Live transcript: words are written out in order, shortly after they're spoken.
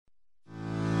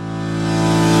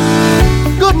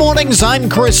mornings, I'm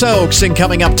Chris Oakes, and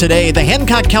coming up today, the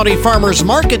Hancock County Farmers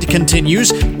Market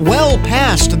continues well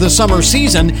past the summer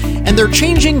season, and they're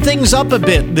changing things up a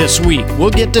bit this week. We'll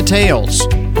get details.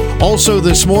 Also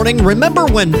this morning, remember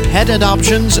when pet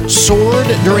adoptions soared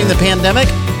during the pandemic?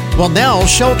 Well, now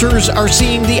shelters are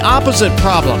seeing the opposite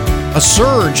problem, a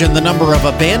surge in the number of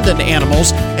abandoned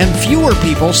animals and fewer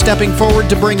people stepping forward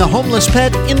to bring a homeless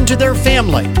pet into their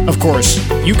family. Of course,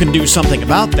 you can do something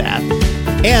about that.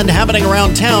 And happening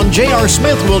around town, J.R.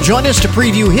 Smith will join us to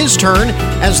preview his turn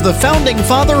as the founding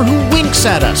father who winks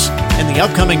at us in the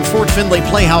upcoming Fort Findlay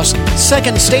Playhouse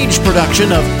second stage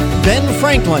production of Ben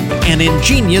Franklin and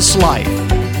Ingenious Life.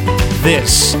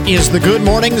 This is the Good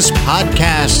Mornings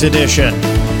Podcast Edition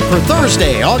for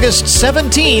Thursday, August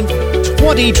 17th,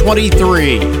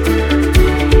 2023.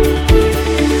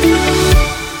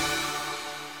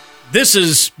 This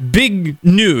is big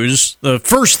news, the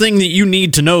first thing that you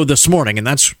need to know this morning, and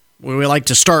that's where we like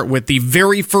to start with the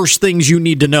very first things you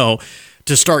need to know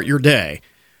to start your day.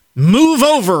 Move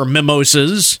over,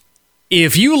 mimosas.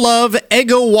 If you love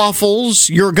Eggo waffles,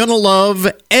 you're going to love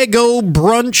Eggo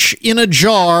brunch in a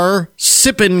jar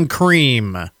sippin'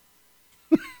 cream.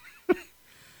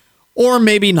 Or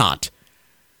maybe not.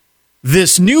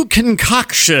 This new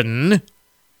concoction,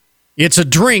 it's a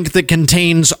drink that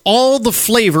contains all the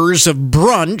flavors of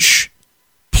brunch,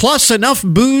 plus enough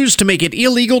booze to make it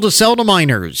illegal to sell to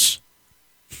minors.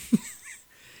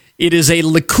 It is a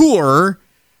liqueur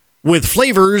with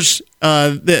flavors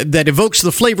that evokes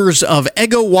the flavors of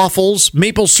Eggo waffles,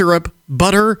 maple syrup,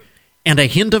 butter, and a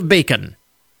hint of bacon.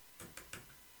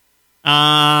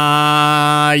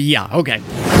 Yeah, okay.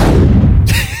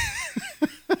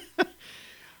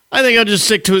 I think I'll just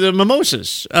stick to the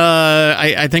mimosas.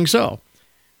 I think so.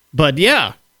 But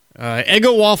yeah,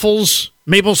 Eggo waffles,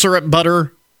 maple syrup,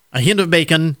 butter, a hint of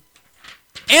bacon,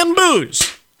 and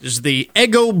booze. This is the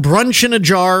Eggo brunch in a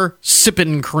jar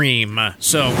sippin' cream.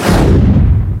 So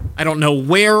I don't know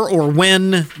where or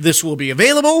when this will be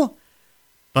available,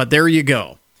 but there you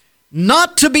go.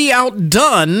 Not to be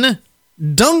outdone,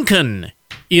 Dunkin'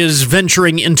 is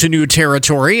venturing into new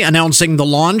territory, announcing the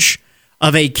launch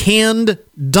of a canned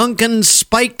Dunkin'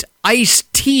 spiked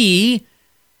iced tea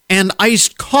and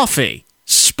iced coffee.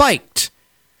 Spiked.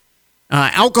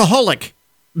 Alcoholic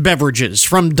beverages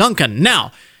from Dunkin'.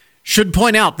 Now, should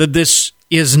point out that this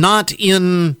is not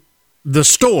in the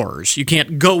stores. You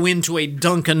can't go into a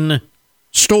Dunkin'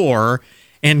 store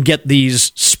and get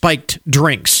these spiked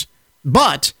drinks.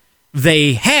 But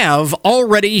they have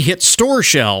already hit store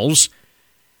shelves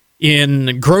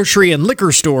in grocery and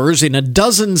liquor stores in a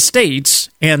dozen states,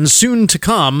 and soon to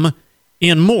come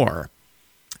in more.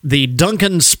 The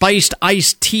Dunkin' Spiced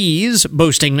Iced Teas,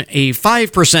 boasting a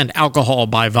 5% alcohol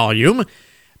by volume,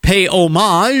 pay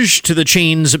homage to the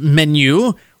chain's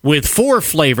menu with 4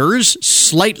 flavors: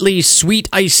 slightly sweet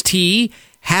iced tea,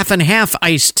 half and half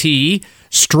iced tea,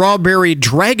 strawberry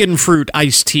dragon fruit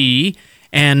iced tea,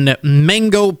 and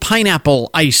mango pineapple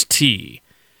iced tea.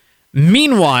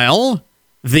 Meanwhile,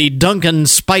 the Dunkin'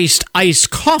 Spiced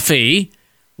Iced Coffee,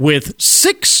 with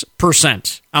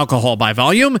 6% alcohol by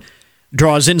volume,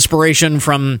 draws inspiration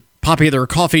from popular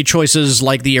coffee choices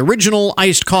like the original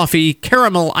iced coffee,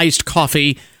 caramel iced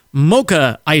coffee,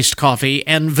 mocha iced coffee,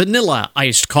 and vanilla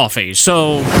iced coffee.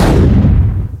 So,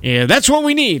 yeah, that's what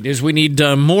we need, is we need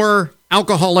more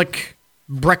alcoholic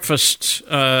breakfast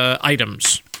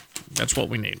items. That's what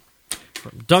we need.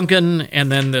 From Dunkin',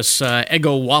 and then this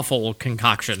Eggo waffle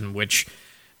concoction, which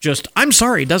just, I'm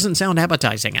sorry, doesn't sound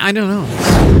appetizing. I don't know.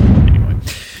 Anyway.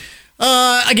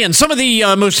 Again, some of the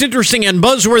most interesting and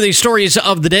buzzworthy stories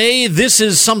of the day. This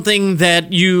is something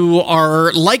that you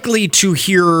are likely to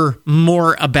hear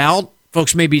more about.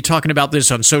 Folks may be talking about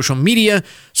this on social media.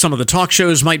 Some of the talk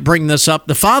shows might bring this up.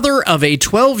 The father of a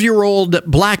 12-year-old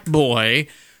black boy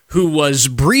who was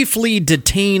briefly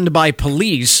detained by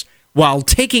police while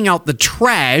taking out the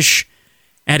trash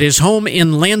at his home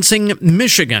in Lansing,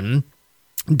 Michigan.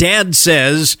 Dad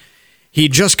says he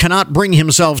just cannot bring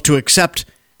himself to accept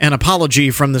an apology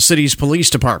from the city's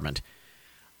police department.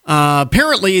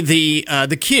 Apparently,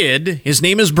 the kid, his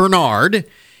name is Bernard,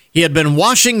 he had been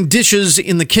washing dishes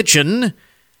in the kitchen.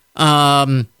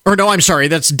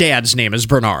 That's Dad's name is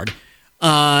Bernard.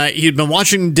 He had been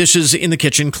washing dishes in the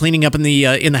kitchen, cleaning up in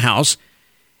the house,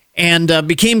 and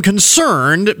became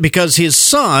concerned because his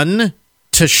son,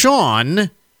 Tashawn,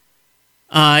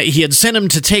 he had sent him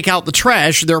to take out the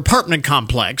trash, their apartment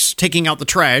complex. Taking out the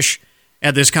trash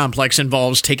at this complex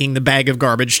involves taking the bag of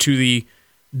garbage to the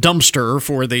dumpster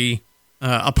for the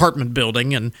apartment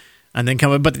building and then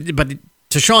come. But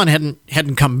Tashawn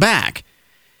hadn't come back,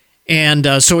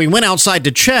 and so he went outside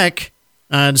to check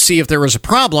to see if there was a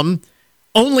problem,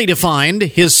 only to find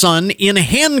his son in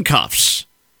handcuffs.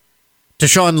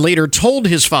 Deshaun later told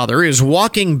his father he was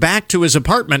walking back to his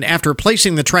apartment after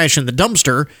placing the trash in the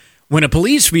dumpster when a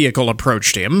police vehicle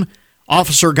approached him.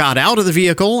 Officer got out of the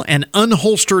vehicle and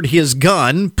unholstered his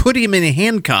gun, put him in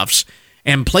handcuffs,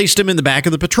 and placed him in the back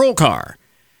of the patrol car.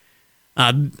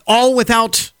 All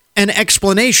without an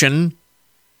explanation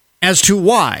as to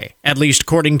why, at least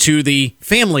according to the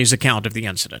family's account of the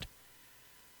incident.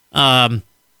 On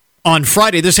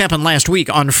Friday, this happened last week,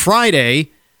 on Friday,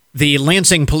 the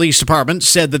Lansing Police Department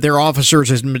said that their officers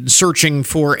had been searching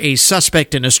for a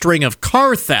suspect in a string of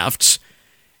car thefts,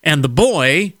 and the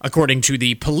boy, according to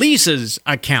the police's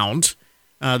account,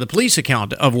 the police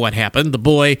account of what happened, the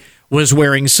boy was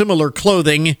wearing similar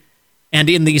clothing and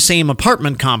in the same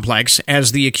apartment complex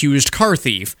as the accused car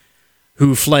thief,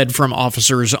 who fled from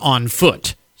officers on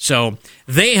foot. So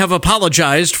they have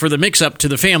apologized for the mix-up to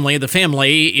the family. The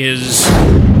family is,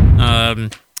 I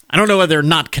don't know whether they're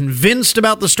not convinced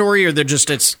about the story or they're just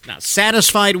not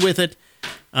satisfied with it,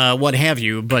 what have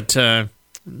you. But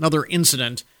another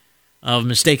incident of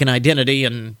mistaken identity,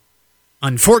 and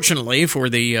unfortunately for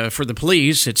the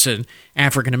police, it's an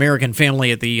African-American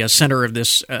family at the center of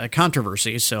this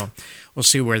controversy. So we'll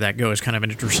see where that goes. Kind of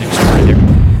an interesting story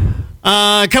there.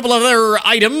 A couple of other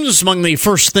items among the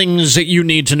first things that you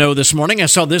need to know this morning. I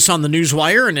saw this on the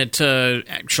Newswire, and it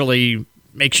actually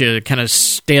makes you kind of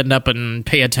stand up and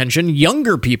pay attention.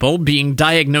 Younger people being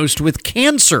diagnosed with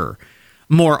cancer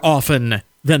more often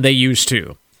than they used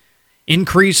to.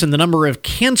 Increase in the number of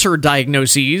cancer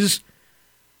diagnoses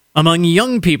among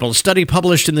young people. A study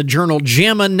published in the journal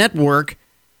JAMA Network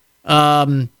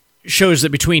shows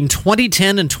that between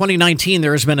 2010 and 2019,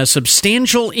 there has been a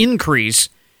substantial increase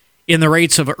in the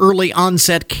rates of early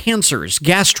onset cancers.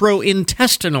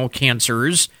 Gastrointestinal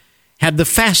cancers had the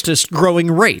fastest growing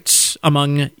rates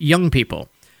among young people.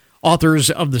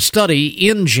 Authors of the study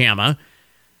in JAMA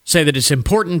say that it's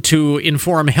important to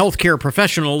inform healthcare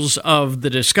professionals of the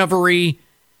discovery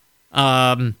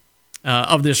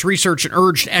of this research and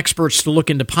urged experts to look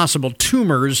into possible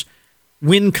tumors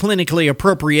when clinically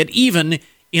appropriate, even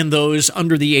in those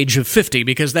under the age of 50,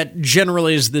 because that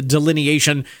generally is the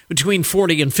delineation between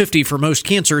 40 and 50 for most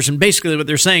cancers. And basically what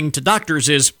they're saying to doctors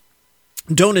is,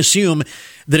 don't assume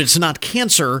that it's not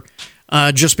cancer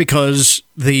just because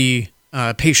the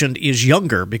patient is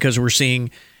younger, because we're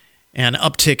seeing an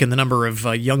uptick in the number of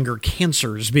younger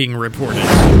cancers being reported.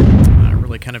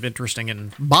 Really kind of interesting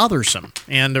and bothersome.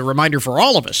 And a reminder for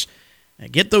all of us,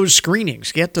 get those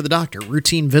screenings, get to the doctor.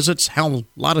 Routine visits, how a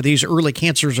lot of these early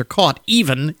cancers are caught,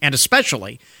 even and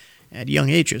especially at young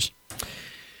ages.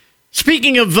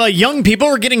 Speaking of young people,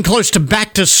 we're getting close to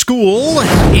back to school,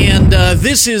 and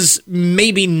this is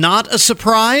maybe not a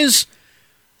surprise.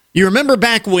 You remember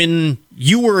back when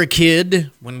you were a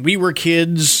kid, when we were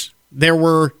kids, there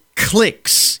were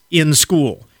cliques in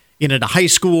school. At a high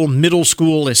school, middle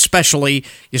school especially,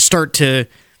 you start to,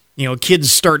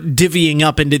 kids start divvying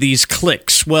up into these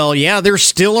cliques. Well, yeah, they're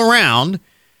still around.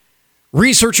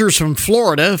 Researchers from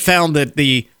Florida found that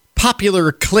the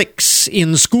popular cliques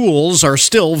in schools are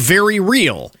still very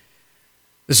real.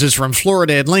 This is from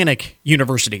Florida Atlantic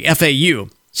University, FAU.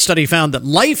 Study found that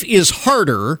life is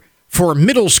harder for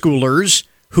middle schoolers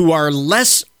who are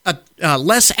less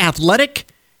athletic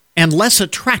and less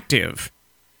attractive.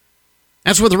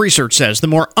 That's what the research says. The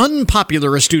more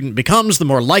unpopular a student becomes, the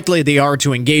more likely they are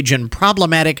to engage in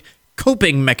problematic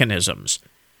coping mechanisms.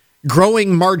 Growing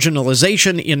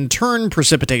marginalization in turn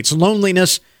precipitates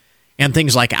loneliness and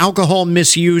things like alcohol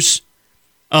misuse.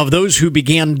 Of those who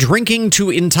began drinking to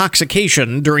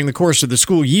intoxication during the course of the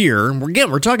school year,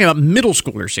 we're talking about middle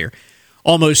schoolers here,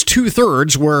 almost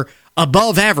 2/3 were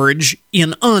above average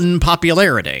in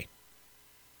unpopularity,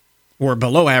 or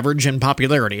below average in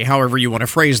popularity, however you want to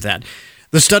phrase that.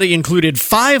 The study included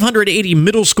 580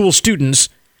 middle school students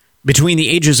between the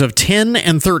ages of 10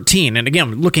 and 13, and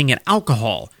again, looking at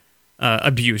alcohol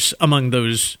abuse among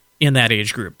those in that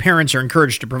age group. Parents are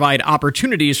encouraged to provide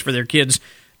opportunities for their kids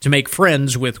to make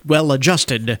friends with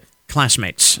well-adjusted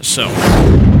classmates. So,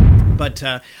 but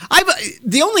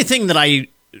the only thing that I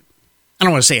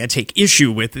don't want to say I take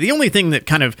issue with, the only thing that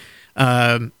kind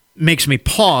of makes me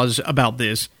pause about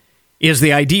this is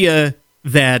the idea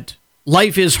that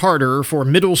life is harder for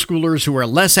middle schoolers who are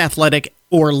less athletic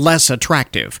or less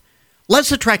attractive.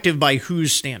 Less attractive by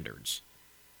whose standards?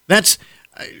 That's,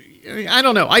 I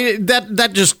don't know.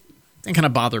 That just kind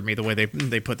of bothered me the way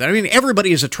they put that. I mean,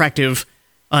 everybody is attractive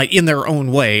in their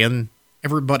own way, and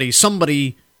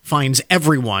somebody finds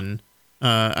everyone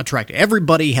attractive.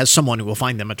 Everybody has someone who will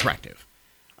find them attractive.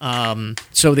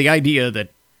 So the idea that,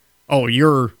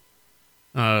 you're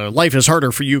life is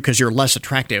harder for you because you're less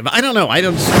attractive. I don't know.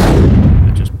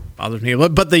 It just bothers me.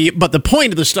 But the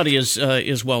point of the study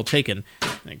is well taken.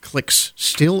 Cliques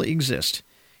still exist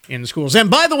in schools. And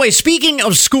by the way, speaking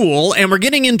of school, and we're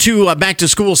getting into back to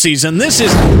school season,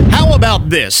 how about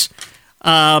this?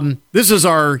 This is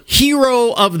our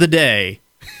hero of the day.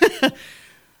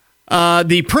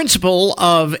 The principal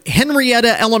of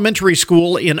Henrietta Elementary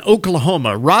School in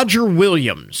Oklahoma, Roger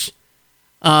Williams.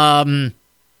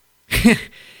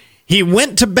 He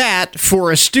went to bat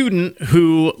for a student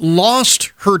who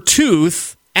lost her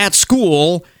tooth at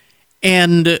school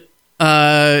and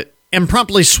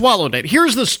promptly swallowed it.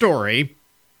 Here's the story.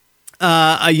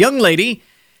 A young lady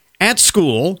at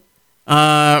school,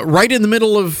 right in the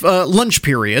middle of lunch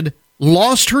period,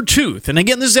 lost her tooth. And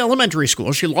again, this is elementary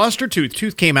school. She lost her tooth.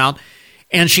 Tooth came out,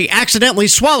 and she accidentally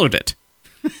swallowed it.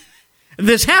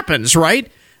 This happens,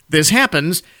 right? This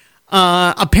happens.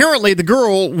 Apparently, the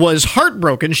girl was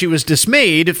heartbroken. She was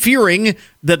dismayed, fearing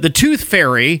that the tooth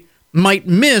fairy might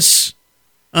miss,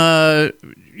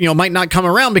 might not come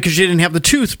around because she didn't have the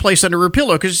tooth placed under her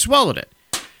pillow because she swallowed it.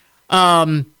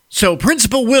 So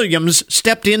Principal Williams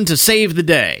stepped in to save the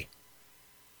day.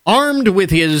 Armed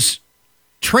with his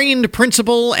trained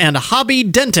principal and hobby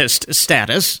dentist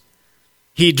status,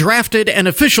 he drafted an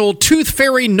official tooth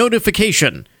fairy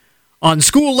notification on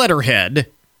school letterhead.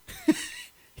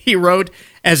 He wrote,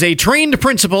 "As a trained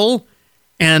principal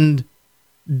and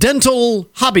dental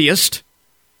hobbyist,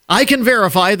 I can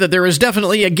verify that there is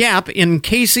definitely a gap in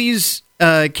Kaisley's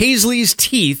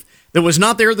teeth that was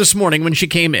not there this morning when she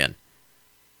came in."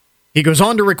 He goes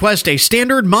on to request a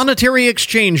standard monetary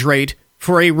exchange rate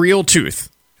for a real tooth.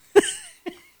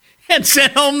 And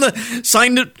sent home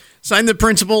signed the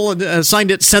principal, signed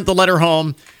it, sent the letter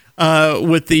home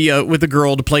with the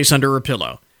girl to place under her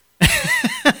pillow.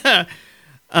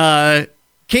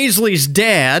 Kaisley's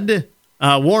dad,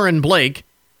 Warren Blake,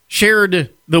 shared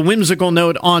the whimsical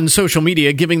note on social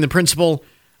media, giving the principal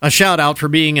a shout-out for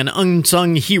being an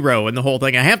unsung hero in the whole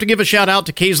thing. "I have to give a shout-out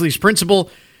to Kaisley's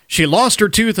principal. She lost her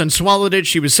tooth and swallowed it.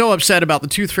 She was so upset about the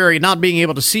tooth fairy not being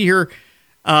able to see her.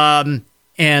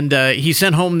 And he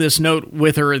sent home this note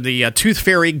with her. The tooth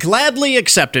fairy gladly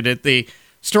accepted it. The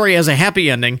story has a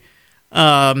happy ending.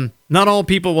 Not all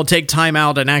people will take time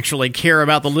out and actually care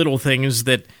about the little things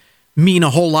that mean a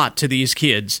whole lot to these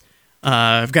kids.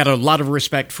 I've got a lot of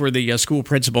respect for the school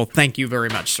principal. Thank you very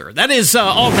much, sir." That is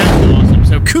all kinds of awesome.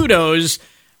 So kudos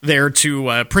there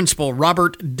to Principal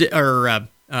Roger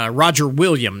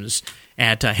Williams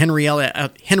at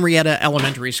Henrietta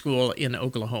Elementary School in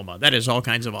Oklahoma. That is all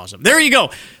kinds of awesome. There you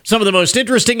go. Some of the most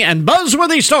interesting and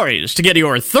buzzworthy stories to get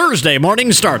your Thursday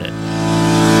morning started.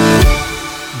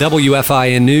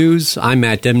 WFIN News, I'm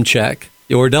Matt Demchek.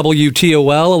 Your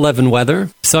WTOL 11 weather.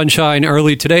 Sunshine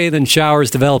early today, then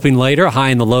showers developing later. High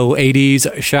in the low 80s.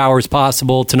 Showers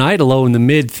possible tonight, a low in the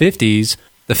mid-50s.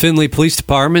 The Findlay Police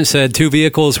Department said 2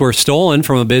 vehicles were stolen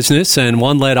from a business and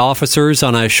one led officers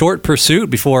on a short pursuit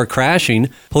before crashing.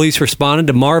 Police responded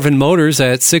to Marvin Motors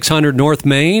at 600 North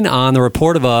Main on the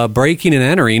report of a breaking and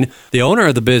entering. The owner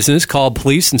of the business called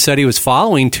police and said he was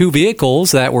following 2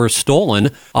 vehicles that were stolen.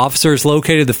 Officers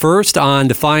located the first on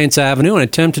Defiance Avenue and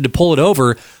attempted to pull it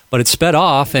over, but it sped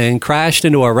off and crashed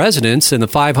into a residence in the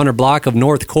 500 block of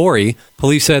North Corey.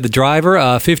 Police said the driver,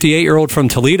 a 58-year-old from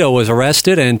Toledo, was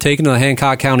arrested and taken to the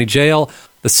Hancock County Jail.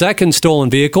 The second stolen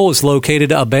vehicle is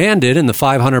located abandoned in the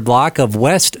 500 block of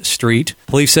West Street.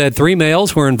 Police said 3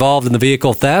 males were involved in the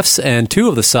vehicle thefts and 2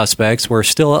 of the suspects were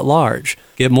still at large.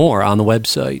 Get more on the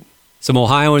website. Some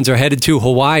Ohioans are headed to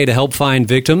Hawaii to help find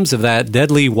victims of that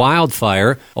deadly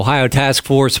wildfire. Ohio Task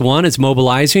Force 1 is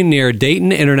mobilizing near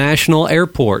Dayton International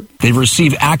Airport. They've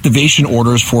received activation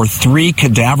orders for 3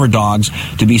 cadaver dogs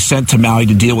to be sent to Maui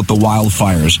to deal with the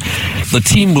wildfires. The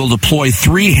team will deploy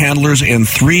 3 handlers and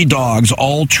 3 dogs,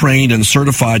 all trained and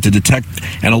certified to detect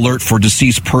and alert for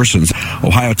deceased persons.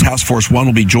 Ohio Task Force 1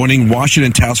 will be joining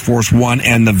Washington Task Force 1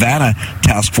 and Nevada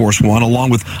Task Force 1, along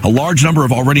with a large number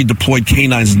of already deployed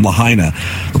canines in Lahaina.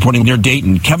 Reporting near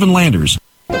Dayton, Kevin Landers.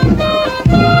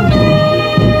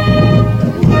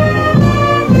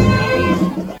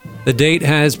 The date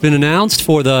has been announced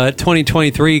for the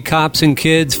 2023 Cops and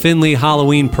Kids Findlay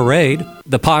Halloween Parade.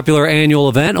 The popular annual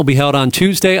event will be held on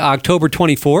Tuesday, October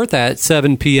 24th at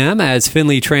 7 p.m. as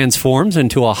Findlay transforms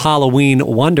into a Halloween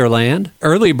wonderland.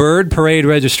 Early bird parade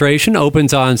registration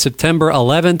opens on September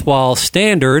 11th, while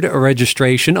standard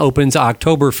registration opens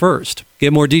October 1st.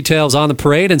 Get more details on the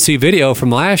parade and see video from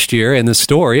last year in the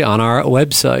story on our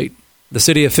website. The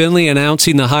city of Findlay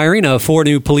announcing the hiring of 4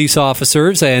 new police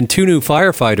officers and 2 new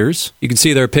firefighters. You can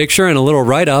see their picture and a little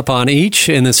write-up on each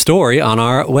in the story on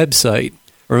our website.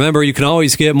 Remember, you can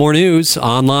always get more news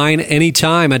online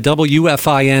anytime at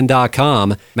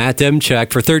WFIN.com. Matt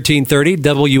Demchek for 1330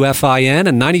 WFIN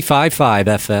and 95.5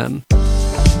 FM.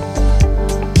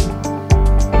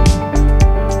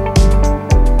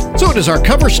 So it is our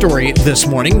cover story this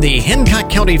morning. The Hancock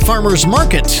County Farmers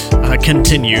Market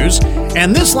continues,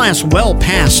 and this lasts well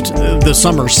past the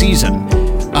summer season.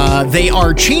 They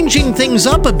are changing things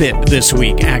up a bit this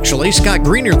week, actually. Scott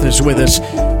Greenerth is with us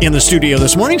in the studio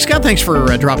this morning. Scott, thanks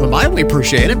for dropping by. We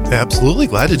appreciate it. Absolutely.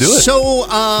 Glad to do it. So,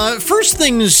 first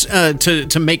things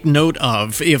to make note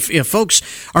of, if folks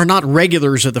are not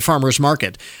regulars at the farmer's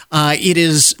market, it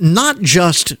is not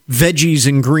just veggies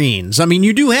and greens. I mean,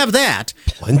 you do have that,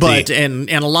 Plenty. but and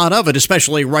a lot of it,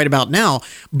 especially right about now.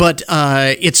 But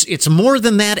it's more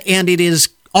than that, and it is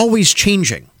always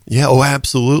changing. Yeah,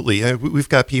 absolutely. We've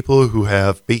got people who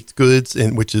have baked goods,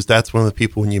 and that's one of the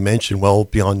people when you mentioned well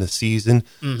beyond the season,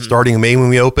 starting in May when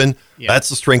we open. Yeah. That's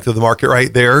the strength of the market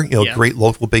right there. Great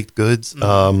local baked goods,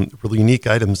 really unique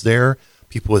items there.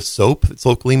 People with soap that's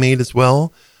locally made as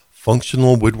well.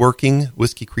 Functional woodworking,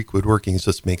 Whiskey Creek Woodworking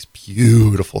just makes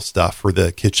beautiful stuff for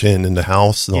the kitchen and the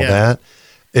house and all that.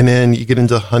 And then you get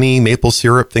into honey, maple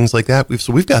syrup, things like that.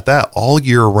 We've got that all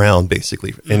year round,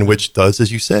 basically, and which does,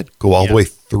 as you said, go all the way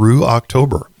through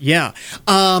October. Yeah.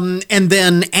 And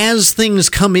then as things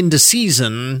come into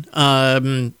season,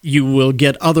 you will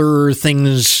get other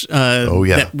things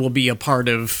that will be a part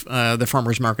of the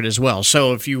farmer's market as well.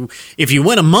 So if you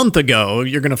went a month ago,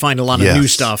 you're going to find a lot of new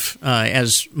stuff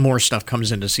as more stuff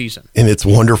comes into season. And it's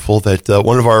wonderful that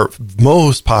one of our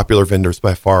most popular vendors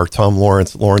by far, Tom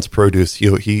Lawrence Produce,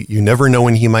 you never know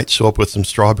when he might show up with some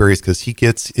strawberries because he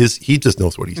just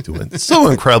knows what he's doing so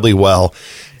incredibly well.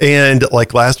 And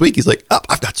like last week, he's like,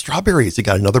 I've got strawberries. He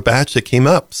got another batch that came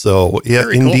up. So yeah,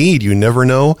 very indeed, cool. You never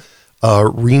know.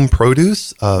 Ream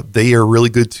Produce, they are really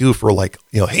good too for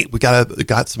hey, we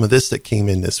got some of this that came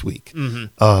in this week.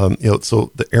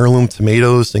 So the heirloom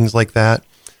tomatoes, things like that.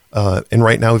 And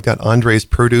right now we've got Andre's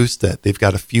Produce that they've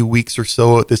got a few weeks or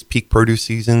so at this peak produce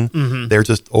season. They're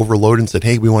just overloaded and said,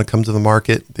 hey, we want to come to the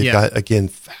market. They've got, again,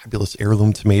 fabulous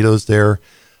heirloom tomatoes there.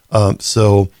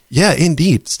 So yeah,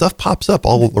 indeed, stuff pops up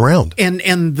all around. And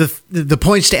the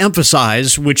points to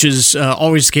emphasize, which is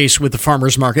always the case with the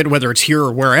farmers market, whether it's here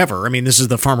or wherever. I mean, this is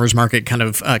the farmers market kind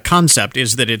of concept,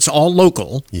 is that it's all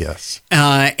local. Yes.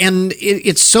 And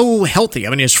it's so healthy. I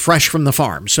mean, it's fresh from the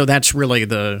farm. So that's really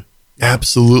the...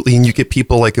 Absolutely. And you get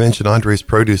people like I mentioned, Andre's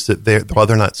Produce, that while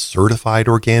they're not certified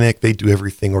organic, they do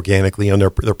everything organically on their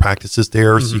practices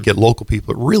there. So you get local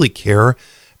people that really care.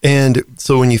 And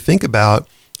so when you think about,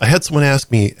 I had someone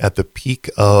ask me at the peak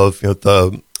of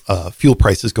the fuel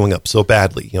prices going up so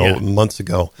badly, months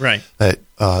ago, right? That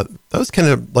was kind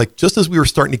of like just as we were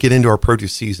starting to get into our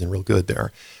produce season, real good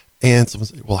there. And someone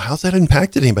said, well, how's that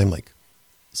impacted anybody? I'm like,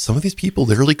 some of these people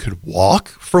literally could walk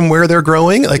from where they're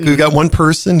growing. Like we've got one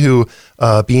person who,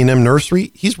 B&M Nursery,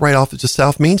 he's right off of just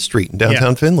South Main Street in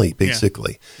downtown Findlay,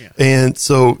 basically. Yeah. And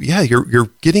so, you're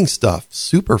getting stuff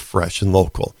super fresh and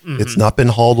local. It's not been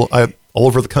hauled all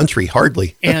over the country,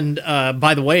 hardly. And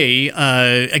by the way,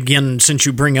 again, since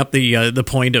you bring up the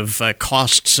point of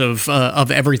costs of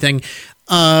everything,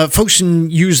 folks can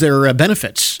use their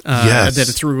benefits that are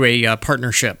through a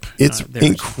partnership. It's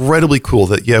incredibly cool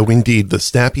that, indeed, the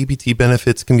SNAP EBT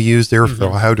benefits can be used there for the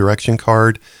Ohio Direction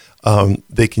Card.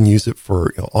 They can use it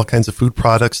for all kinds of food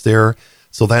products there.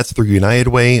 So that's through United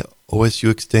Way,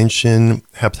 OSU Extension,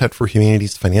 Habitat for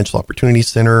Humanity's Financial Opportunity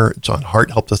Center. John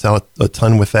Hart helped us out a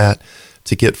ton with that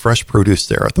to get fresh produce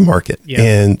there at the market. Yeah.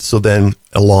 And so then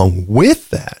along with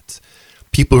that,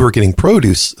 people who are getting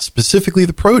produce, specifically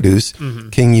the produce,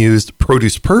 can use the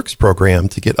Produce Perks program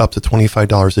to get up to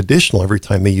 $25 additional every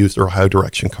time they use their Ohio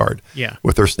Direction Card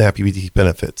with their SNAP EBT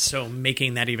benefits. So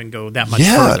making that even go that much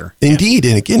further. Indeed.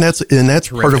 And again, that's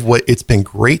part of what it's been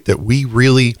great that we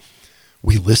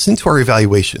listen to our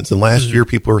evaluations. And last year,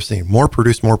 people were saying more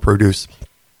produce.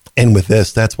 And with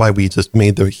this, that's why we just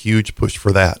made the huge push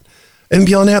for that. And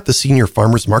beyond that, the Senior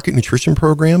Farmers Market Nutrition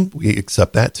Program, we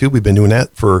accept that too. We've been doing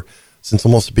that since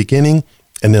almost the beginning.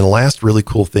 And then the last really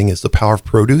cool thing is the Power of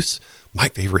Produce. My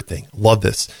favorite thing, love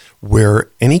this, where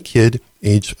any kid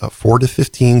age 4 to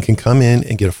 15 can come in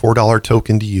and get a $4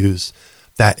 token to use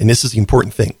that. And this is the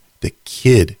important thing. The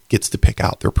kid gets to pick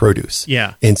out their produce.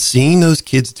 Yeah. And seeing those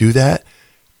kids do that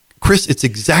Chris, it's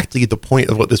exactly the point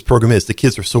of what this program is. The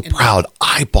kids are so proud.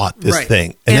 I bought this Right.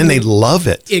 thing. And then they love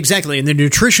it. Exactly. And the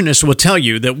nutritionist will tell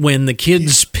you that when the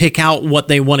kids pick out what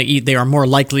they want to eat, they are more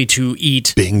likely to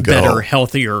eat better,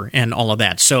 healthier, and all of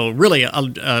that. So really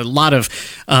a lot of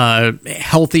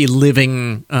healthy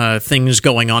living things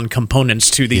going on,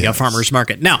 components to the farmers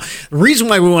market. Now, the reason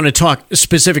why we want to talk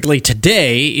specifically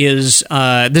today is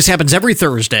this happens every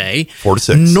Thursday. 4 to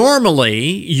 6. Normally,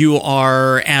 you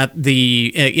are at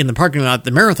in the parking lot at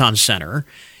the Marathon Center.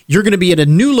 You're going to be at a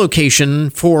new location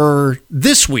for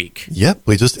this week. Yep.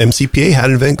 MCPA had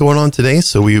an event going on today,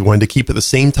 so we wanted to keep it the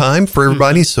same time for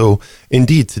everybody. So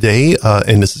indeed, today,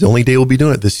 and this is the only day we'll be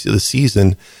doing it this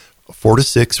season, 4 to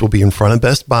 6 will be in front of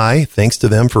Best Buy. Thanks to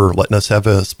them for letting us have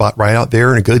a spot right out there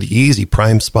and a good, easy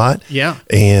prime spot. Yeah.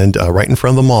 And right in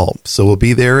front of the mall. So we'll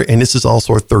be there. And this is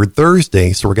also our third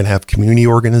Thursday. So we're going to have community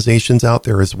organizations out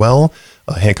there as well.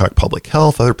 Hancock Public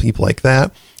Health, other people like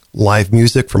that. Live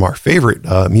music from our favorite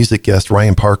music guest,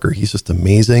 Ryan Parker. He's just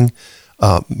amazing.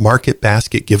 Market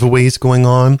basket giveaways going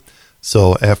on.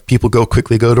 So if people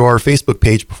quickly go to our Facebook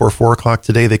page before 4 o'clock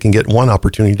today, they can get one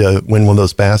opportunity to win one of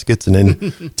those baskets and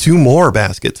then 2 more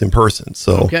baskets in person.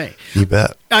 So you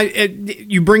bet.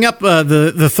 You bring up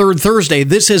the third Thursday.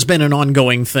 This has been an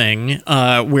ongoing thing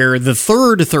where the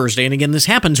third Thursday, and again, this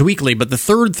happens weekly, but the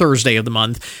third Thursday of the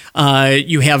month,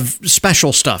 you have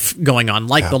special stuff going on,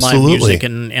 like the live music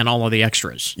and all of the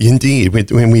extras. Indeed.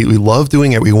 We love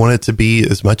doing it. We want it to be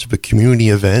as much of a community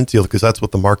event, because that's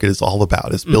what the market is all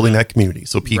about, is building that community.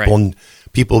 So people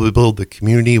build the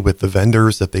community with the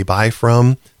vendors that they buy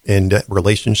from, and that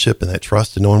relationship and that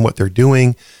trust and knowing what they're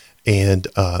doing. And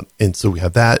so we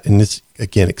have that, and this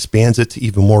again expands it to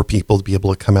even more people to be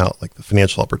able to come out. Like the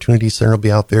Financial Opportunity Center will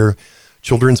be out there,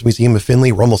 Children's Museum of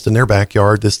Findlay. We're almost in their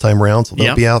backyard this time around, so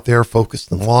they'll be out there focused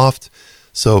in the loft.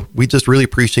 So we just really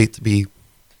appreciate to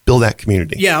build that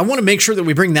community. Yeah, I want to make sure that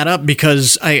we bring that up,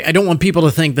 because I don't want people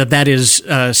to think that is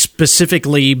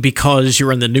specifically because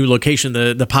you're in the new location,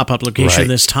 the pop-up location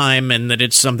this time, and that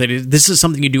this is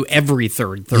something you do every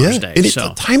third Thursday. Yeah, and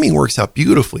the timing works out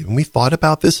beautifully. When we thought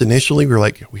about this initially, we were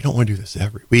like, we don't want to do this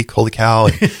every week. Holy cow.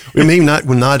 And we may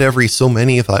not every so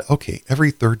many. I thought, okay,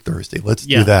 every third Thursday, let's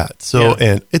do that. So,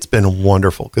 and it's been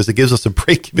wonderful, because it gives us a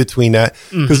break between that,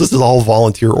 because this is all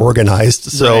volunteer organized.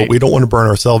 So we don't want to burn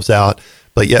ourselves out.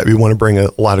 But yeah, we want to bring a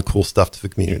lot of cool stuff to the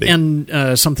community.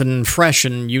 And something fresh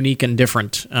and unique and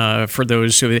different for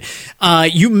those who...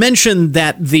 you mentioned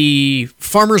that the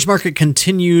farmers market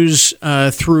continues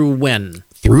through when?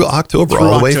 Through October,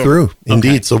 all the way through. Indeed.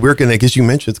 Okay. So we're going to, as you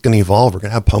mentioned, it's going to evolve. We're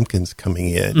going to have pumpkins coming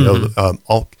in.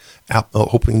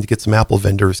 Hoping to get some apple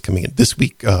vendors coming in this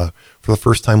week. For the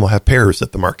first time, we'll have pears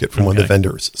at the market from one of the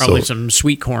vendors. Probably some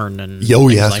sweet corn and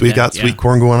we've got sweet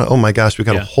corn going on. Oh my gosh, we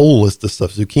got a whole list of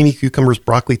stuff: zucchini, cucumbers,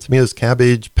 broccoli, tomatoes,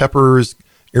 cabbage, peppers,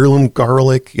 heirloom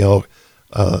garlic.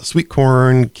 Sweet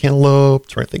corn, cantaloupe.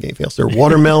 Trying to think anything else there.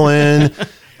 Watermelon.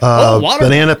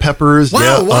 Banana peppers.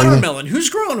 Wow, watermelon. Who's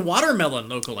growing watermelon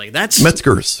locally? That's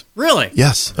Metzger's. Really?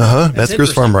 Yes.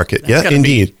 Metzger's Farm Market.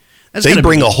 Indeed. They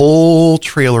bring a whole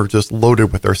trailer just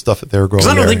loaded with their stuff that they're growing. Because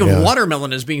I don't think of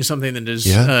watermelon as being something that is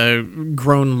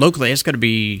grown locally. It's got to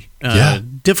be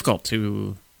difficult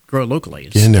to grow locally.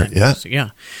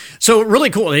 So really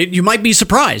cool. You might be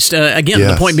surprised. Again,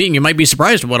 the point being, you might be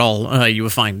surprised at what all you will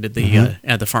find at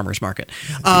the farmers market.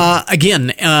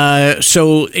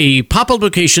 So a pop-up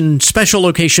location, special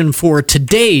location for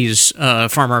today's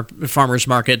farmers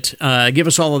market. Give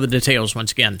us all of the details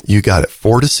once again. You got it.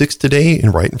 4 to 6 today,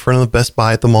 and right in front of the Best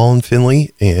Buy at the mall in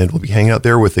Findlay. And we'll be hanging out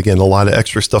there with, again, a lot of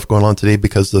extra stuff going on today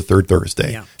because of the third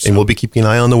Thursday. And we'll be keeping an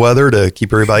eye on the weather to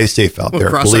keep everybody safe out there.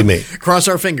 Believe me. Cross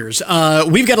our fingers.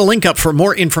 We've got a link up for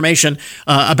more information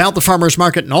about the farmers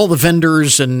market and all the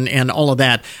vendors and all of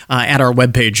that at our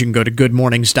webpage. You can go to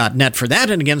goodmornings.net for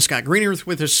that. And again, Scott Greener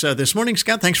with us this morning.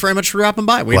 Scott, thanks very much for dropping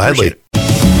by. We appreciate it.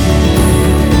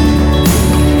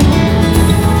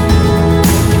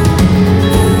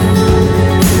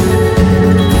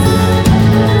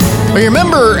 Well, you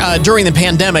remember during the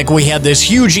pandemic, we had this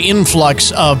huge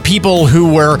influx of people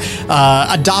who were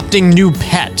adopting new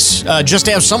pets, just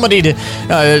to have somebody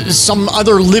some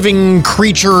other living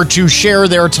creature to share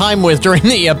their time with during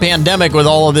the pandemic with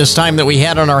all of this time that we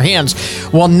had on our hands.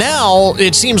 Well, now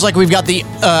it seems like we've got the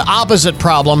opposite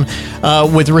problem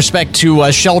with respect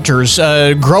to shelters.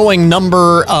 A growing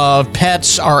number of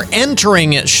pets are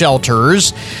entering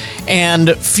shelters, and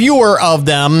fewer of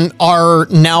them are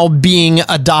now being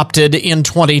adopted in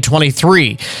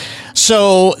 2023.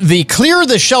 So the Clear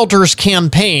the Shelters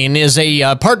campaign is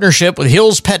a partnership with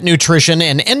Hill's Pet Nutrition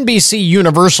and NBC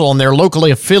Universal and their local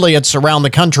affiliates around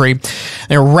the country.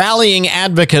 They're rallying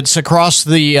advocates across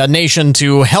the nation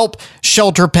to help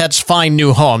shelter pets find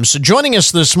new homes. So joining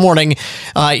us this morning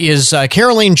is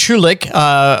Caroline Chulik,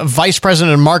 Vice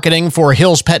President of Marketing for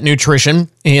Hill's Pet Nutrition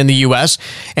in the U.S.,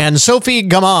 and Sophie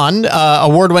Gaman,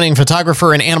 award-winning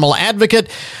photographer and animal advocate.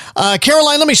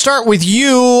 Caroline, let me start with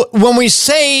you. When we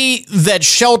say that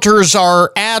shelters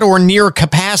are at or near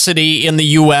capacity in the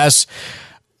U.S.,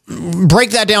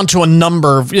 break that down to a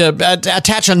number,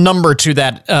 attach a number to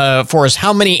that for us.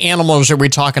 How many animals are we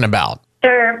talking about?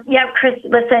 Sure. Yeah, Chris,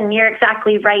 listen, you're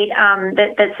exactly right.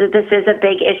 This is a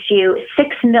big issue.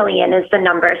 6 million is the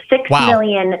number. 6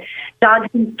 million dogs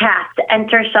and cats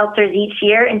enter shelters each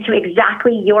year. And to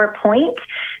exactly your point,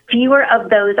 fewer of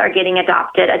those are getting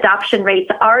adopted. Adoption rates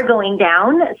are going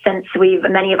down since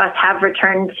many of us have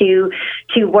returned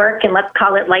to work, and let's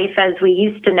call it life as we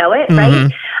used to know it,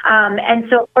 right? And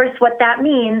so, of course, what that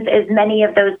means is many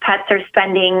of those pets are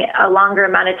spending a longer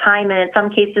amount of time, and in some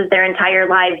cases their entire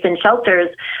lives in shelters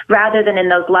rather than in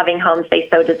those loving homes they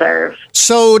so deserve.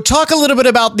 So talk a little bit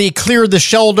about the Clear the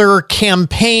Shelter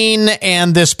campaign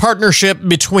and this partnership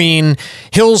between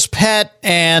Hill's Pet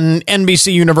and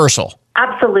NBC Universal.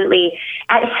 Absolutely.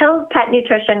 At Hill's Pet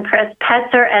Nutrition, Chris,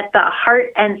 pets are at the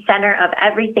heart and center of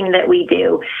everything that we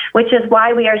do, which is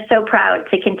why we are so proud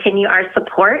to continue our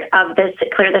support of this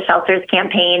Clear the Shelters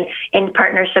campaign in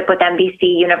partnership with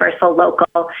NBC Universal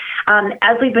Local.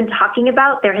 As we've been talking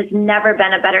about, there has never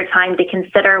been a better time to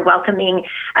consider welcoming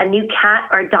a new cat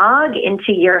or dog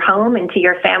into your home, into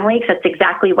your family, because that's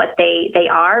exactly what they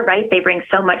are, right? They bring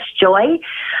so much joy.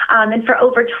 And for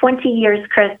over 20 years,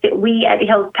 Chris, we at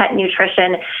Hill's Pet Nutrition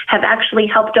have actually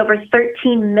helped over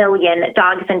 13 million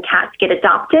dogs and cats get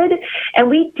adopted. And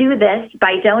we do this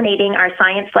by donating our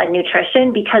science-led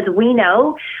nutrition because we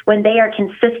know when they are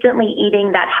consistently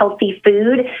eating that healthy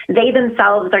food, they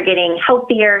themselves are getting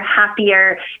healthier,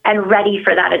 happier, and ready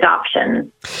for that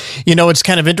adoption. You know, it's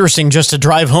kind of interesting just to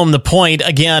drive home the point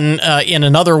again in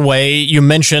another way. You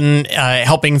mentioned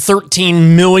helping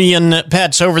 13 million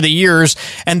pets over the years,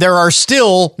 and there are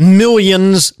still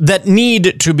millions that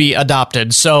need to be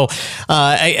adopted. So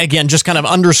again, just kind of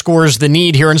underscores the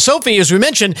need here. And Sophie, as we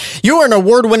mentioned, you are an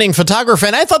award-winning photographer,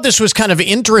 and I thought this was kind of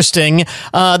interesting,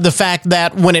 the fact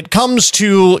that when it comes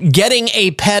to getting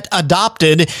a pet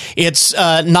adopted, it's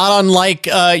not unlike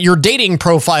your dating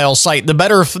profile site. The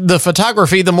better the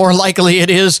photography, the more likely it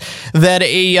is that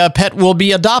a pet will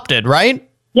be adopted, right?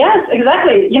 Yes,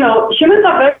 exactly. You know, humans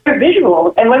are very, very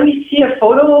visual. And when we see a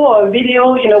photo or a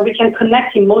video, you know, we can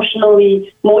connect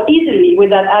emotionally more easily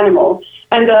with that animal.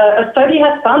 And a study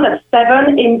has found that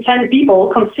 7 in 10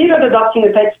 people considered adopting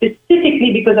a pet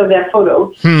specifically because of their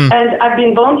photo. And I've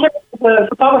been volunteering as a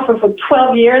photographer for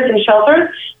 12 years in shelters,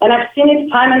 and I've seen it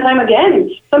time and time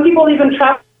again. Some people even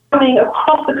traveling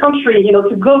across the country, you know,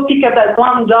 to go pick up that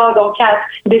one dog or cat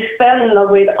they fell in love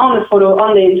with on a photo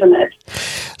on the internet.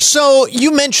 So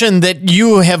you mentioned that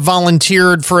you have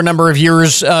volunteered for a number of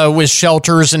years with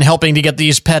shelters and helping to get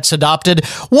these pets adopted.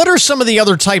 What are some of the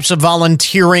other types of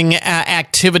volunteering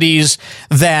activities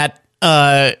that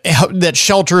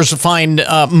shelters find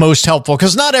most helpful?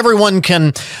 Because not everyone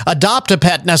can adopt a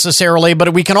pet necessarily,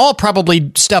 but we can all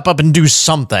probably step up and do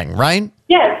something, right?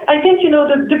 Yes, I think, you know,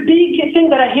 the big thing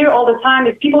that I hear all the time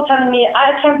is people telling me,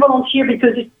 I can't volunteer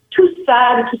because it's too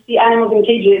sad to see animals in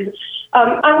cages.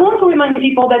 I want to remind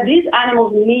people that these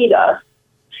animals need us.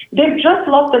 They've just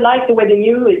lost the life the way they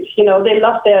knew it. You know, they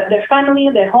lost their family,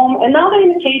 their home, and now they're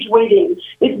in a cage waiting.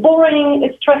 It's boring,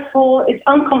 it's stressful, it's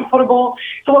uncomfortable.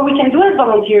 So what we can do as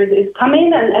volunteers is come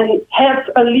in and help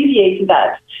alleviate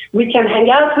that. We can hang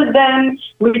out with them.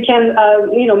 We can,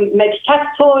 make cat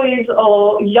toys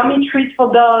or yummy treats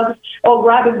for dogs, or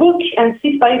grab a book and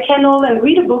sit by a kennel and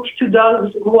read a book to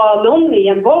dogs who are lonely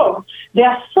and bored. There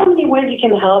are so many ways you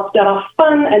can help that are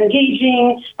fun,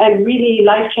 engaging, and really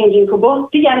life-changing for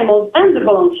both the animals and the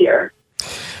volunteer.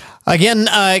 Again,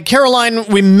 Caroline,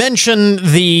 we mentioned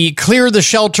the Clear the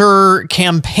Shelter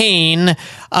campaign.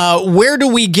 Where do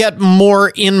we get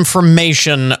more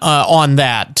information on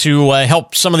that to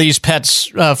help some of these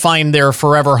pets find their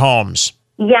forever homes?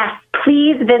 Yes,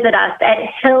 please visit us at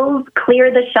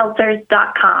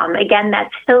hillscleartheshelters.com. Again,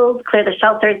 that's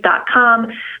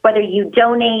hillscleartheshelters.com. Whether you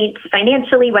donate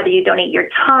financially, whether you donate your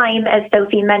time, as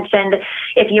Sophie mentioned,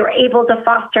 if you're able to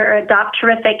foster or adopt,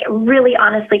 terrific. Really,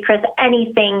 honestly, Chris,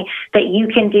 anything that you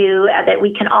can do, that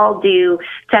we can all do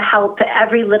to help.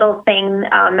 Every little thing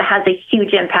has a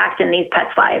huge impact in these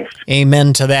pets' lives.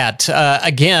 Amen to that.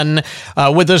 Again,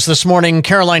 with us this morning,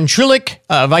 Caroline Chulik,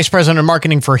 Vice President of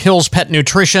Marketing for Hill's Pet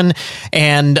Nutrition,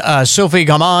 and Sophie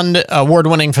Gamond,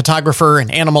 award-winning photographer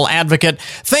and animal advocate.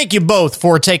 Thank you both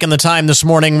for taking the time this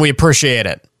morning. We appreciate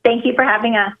it. Thank you for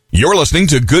having us. You're listening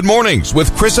to Good Mornings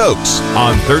with Chris Oakes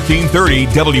on 1330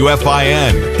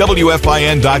 WFIN,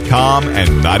 WFIN.com, and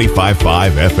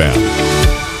 95.5 FM.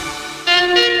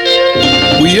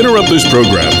 We interrupt this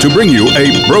program to bring you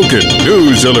a broken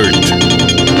news alert.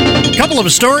 A couple of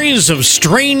stories of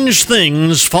strange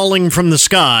things falling from the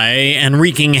sky and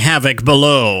wreaking havoc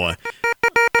below.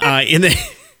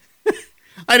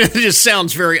 It just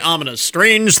sounds very ominous.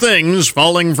 Strange things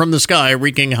falling from the sky,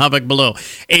 wreaking havoc below.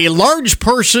 A large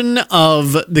portion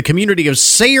of the community of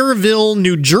Sayreville,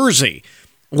 New Jersey,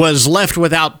 was left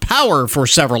without power for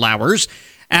several hours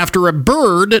after a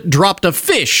bird dropped a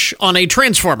fish on a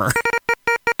transformer.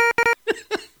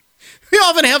 We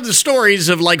often have the stories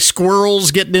of like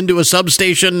squirrels getting into a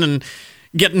substation and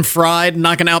getting fried,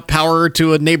 knocking out power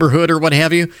to a neighborhood or what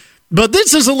have you. But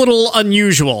this is a little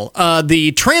unusual.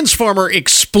 The transformer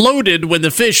exploded when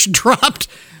the fish dropped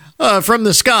from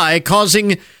the sky,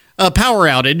 causing a power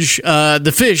outage.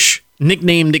 The fish,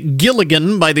 nicknamed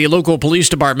Gilligan by the local police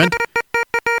department,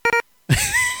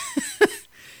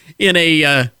 in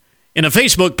a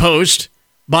Facebook post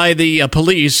by the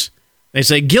police, they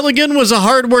say Gilligan was a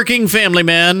hardworking family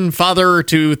man, father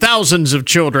to thousands of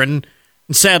children,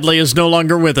 and sadly is no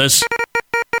longer with us.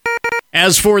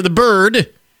 As for the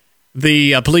bird,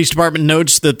 the police department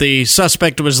notes that the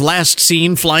suspect was last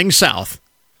seen flying south.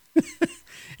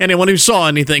 Anyone who saw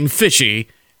anything fishy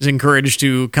is encouraged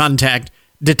to contact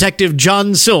Detective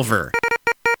John Silver.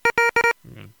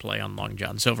 I'm going to play on Long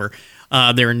John Silver.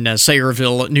 They're in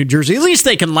Sayreville, New Jersey. At least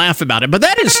they can laugh about it, but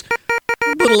that is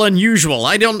a little unusual.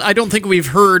 I don't think we've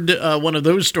heard one of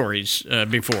those stories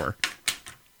before.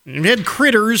 We've had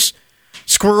critters,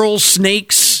 squirrels,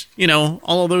 snakes,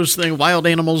 all of those things, wild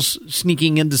animals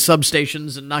sneaking into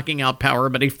substations and knocking out power,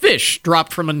 but a fish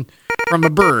dropped from a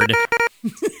bird.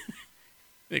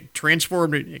 It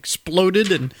transformed, it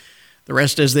exploded, and the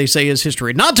rest, as they say, is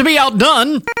history. Not to be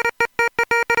outdone,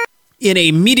 in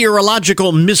a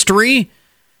meteorological mystery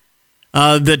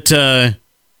that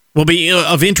will be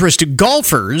of interest to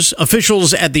golfers,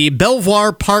 officials at the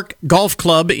Belvoir Park Golf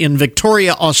Club in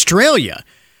Victoria, Australia,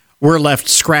 were left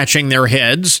scratching their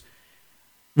heads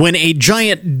when a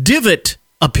giant divot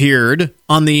appeared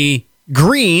on the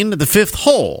green, the fifth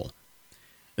hole.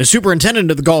 The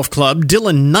superintendent of the golf club,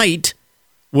 Dylan Knight,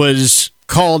 was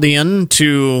called in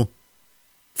to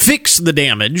fix the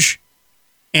damage,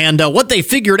 and what they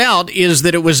figured out is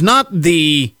that it was not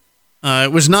a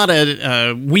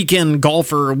weekend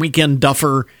golfer, a weekend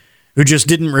duffer who just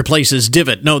didn't replace his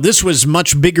divot. No, this was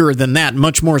much bigger than that,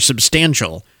 much more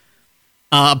substantial.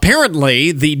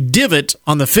 Apparently, the divot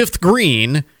on the fifth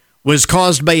green was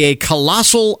caused by a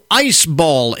colossal ice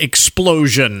ball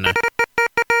explosion.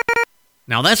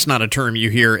 Now, that's not a term you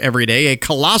hear every day, a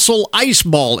colossal ice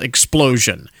ball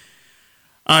explosion.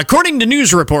 According to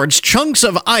news reports, chunks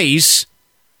of ice,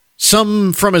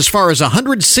 some from as far as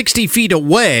 160 feet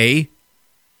away,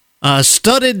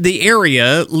 studded the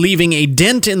area, leaving a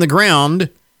dent in the ground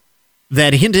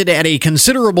that hinted at a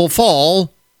considerable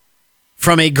fall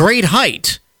from a great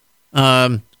height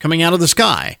coming out of the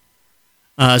sky.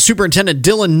 Superintendent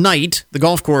Dylan Knight, the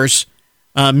golf course,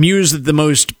 mused that the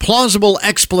most plausible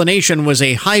explanation was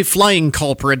a high-flying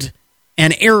culprit,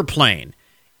 an airplane.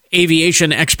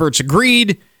 Aviation experts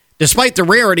agreed, despite the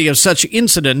rarity of such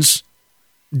incidents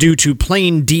due to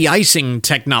plane de-icing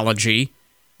technology.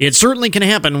 It certainly can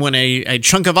happen when a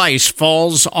chunk of ice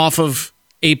falls off of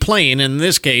a plane, in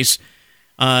this case,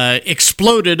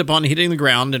 exploded upon hitting the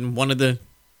ground, and one of the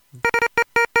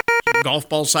golf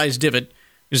ball-sized divot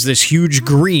is this huge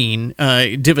green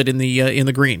divot in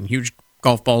the green, huge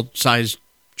golf ball-sized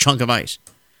chunk of ice.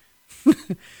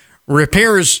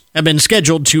 Repairs have been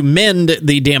scheduled to mend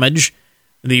the damage.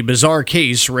 The bizarre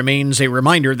case remains a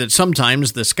reminder that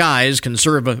sometimes the skies can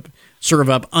serve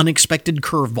up unexpected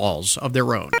curveballs of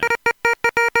their own,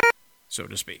 so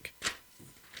to speak.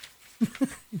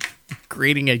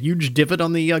 Creating a huge divot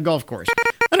on the golf course.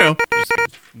 I don't know, just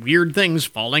weird things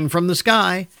falling from the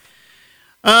sky.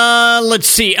 Let's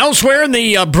see. Elsewhere in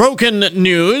the broken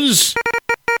news,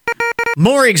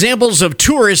 More examples of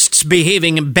tourists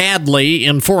behaving badly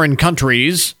in foreign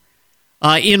countries.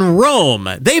 In Rome,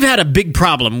 they've had a big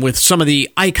problem with some of the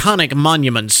iconic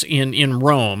monuments in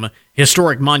Rome,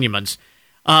 historic monuments.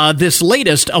 This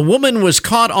latest, a woman was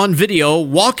caught on video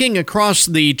walking across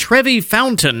the Trevi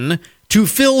Fountain to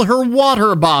fill her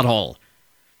water bottle.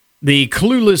 The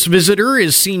clueless visitor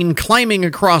is seen climbing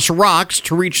across rocks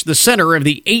to reach the center of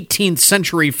the 18th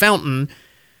century fountain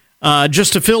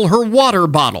just to fill her water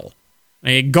bottle.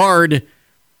 A guard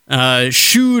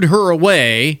shooed her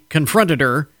away, confronted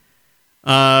her.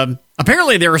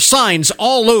 Apparently there are signs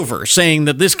all over saying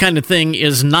that this kind of thing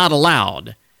is not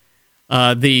allowed.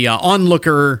 The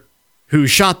onlooker who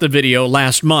shot the video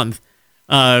last month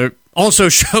also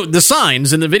showed the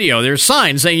signs in the video. There's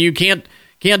signs saying you can't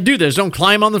do this. Don't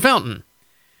climb on the fountain.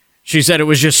 She said it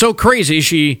was just so crazy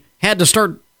she had to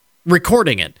start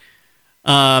recording it.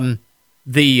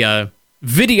 The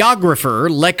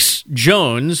videographer, Lex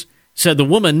Jones, said the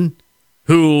woman,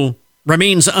 who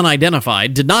remains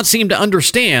unidentified, did not seem to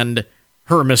understand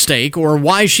her mistake or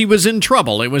why she was in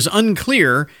trouble. It was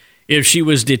unclear if she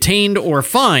was detained or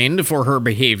fined for her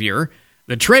behavior.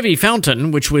 The Trevi Fountain,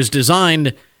 which was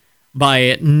designed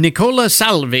by Nicola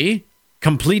Salvi,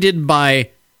 completed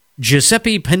by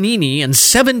Giuseppe Panini in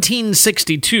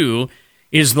 1762,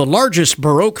 is the largest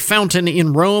Baroque fountain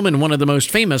in Rome and one of the most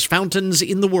famous fountains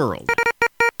in the world.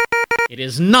 It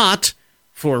is not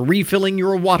for refilling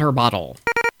your water bottle.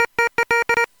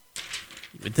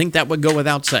 You would think that would go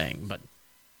without saying, but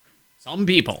some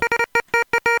people.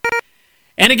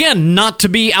 And again, not to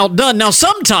be outdone. Now,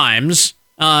 sometimes,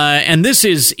 and this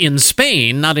is in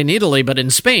Spain, not in Italy, but in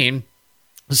Spain,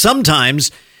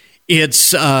 sometimes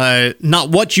it's not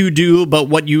what you do, but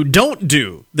what you don't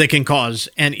do that can cause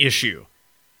an issue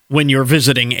when you're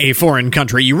visiting a foreign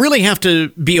country. You really have to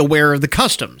be aware of the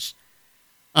customs.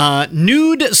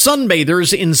 Nude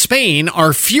sunbathers in Spain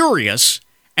are furious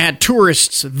at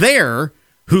tourists there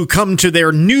who come to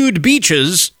their nude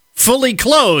beaches fully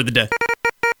clothed.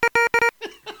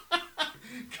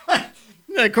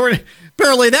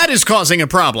 Apparently that is causing a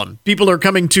problem. People are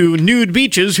coming to nude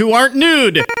beaches who aren't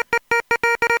nude.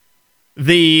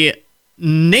 The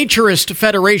Naturist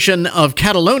Federation of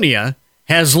Catalonia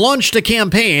has launched a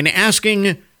campaign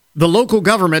asking the local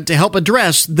government to help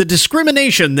address the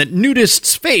discrimination that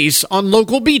nudists face on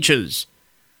local beaches.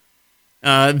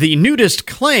 The nudists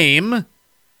claim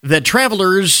that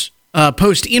travelers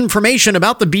post information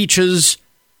about the beaches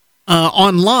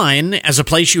online as a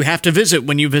place you have to visit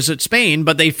when you visit Spain,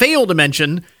 but they fail to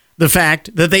mention the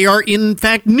fact that they are in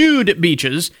fact nude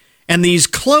beaches, and these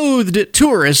clothed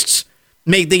tourists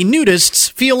make the nudists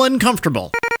feel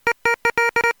uncomfortable.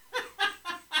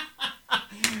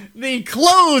 The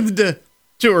clothed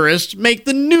tourists make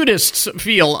the nudists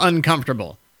feel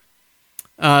uncomfortable.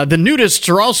 The nudists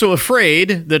are also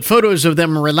afraid that photos of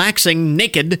them relaxing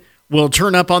naked will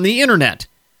turn up on the internet.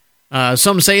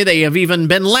 Some say they have even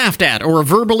been laughed at or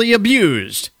verbally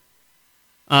abused.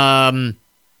 One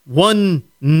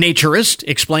naturist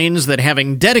explains that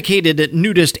having dedicated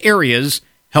nudist areas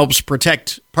helps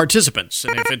protect participants.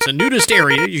 And if it's a nudist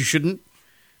area, you shouldn't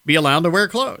be allowed to wear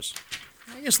clothes.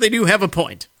 I guess they do have a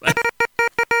point. I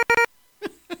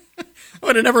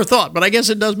would have never thought, but I guess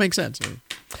it does make sense.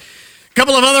 A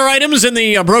couple of other items in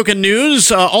the broken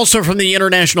news, also from the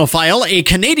international file. A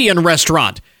Canadian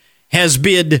restaurant has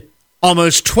bid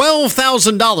almost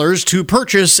 $12,000 to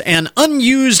purchase an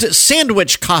unused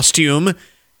sandwich costume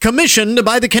commissioned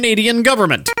by the Canadian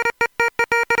government.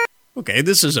 Okay,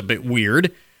 this is a bit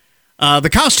weird. The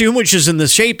costume, which is in the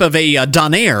shape of a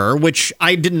donair, which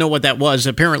I didn't know what that was.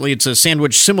 Apparently, it's a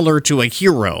sandwich similar to a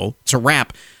hero. It's a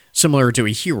wrap similar to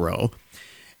a hero.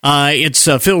 It's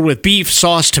filled with beef,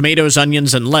 sauce, tomatoes,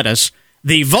 onions, and lettuce.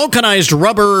 The vulcanized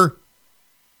rubber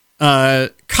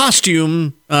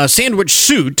costume sandwich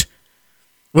suit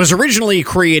was originally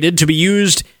created to be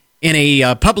used in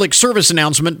a public service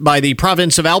announcement by the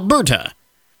province of Alberta.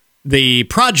 The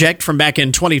project from back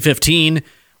in 2015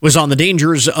 was on the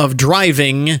dangers of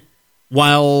driving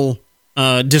while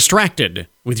distracted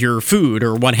with your food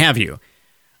or what have you.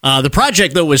 The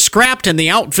project, though, was scrapped and the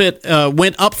outfit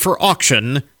went up for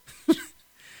auction.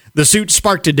 The suit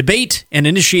sparked a debate and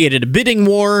initiated a bidding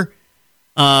war.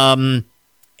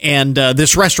 And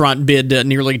this restaurant bid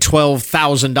nearly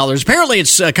 $12,000. Apparently,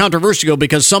 it's controversial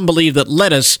because some believe that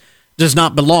lettuce does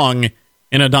not belong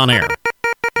in a donair.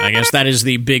 I guess that is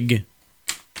the big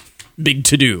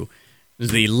to-do, is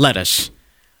the lettuce.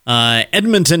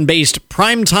 Edmonton-based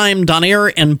Primetime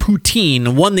Donair and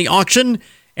Poutine won the auction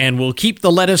and will keep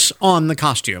the lettuce on the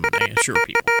costume, I assure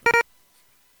people.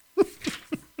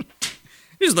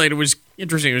 Just thought it was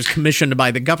interesting. It was commissioned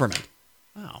by the government.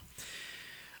 Wow.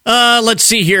 Let's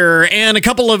see here. And a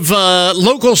couple of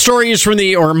local stories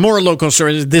more local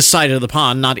stories this side of the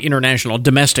pond, not international,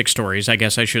 domestic stories, I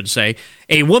guess I should say.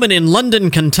 A woman in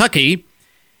London, Kentucky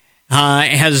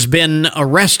has been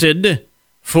arrested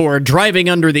for driving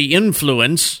under the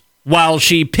influence while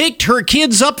she picked her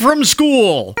kids up from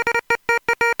school.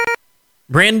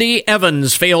 Brandy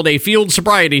Evans failed a field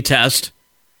sobriety test.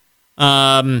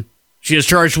 She is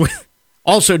charged with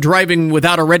also driving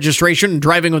without a registration and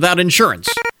driving without insurance.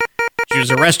 She was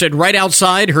arrested right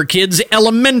outside her kids'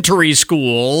 elementary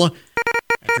school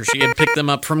after she had picked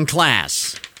them up from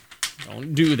class.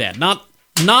 Don't do that.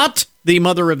 Not the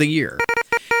mother of the year.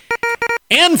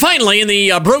 And finally, in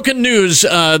the broken news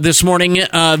this morning,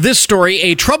 this story,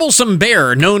 a troublesome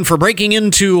bear known for breaking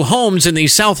into homes in the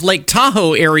South Lake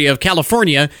Tahoe area of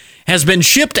California has been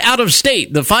shipped out of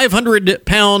state. The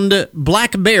 500-pound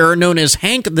black bear known as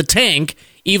Hank the Tank,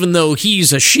 even though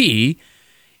he's a she,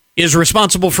 is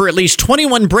responsible for at least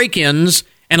 21 break-ins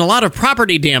and a lot of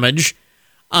property damage,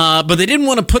 but they didn't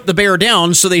want to put the bear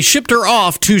down, so they shipped her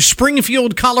off to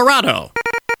Springfield, Colorado.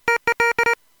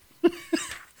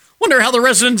 Wonder how the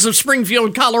residents of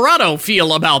Springfield, Colorado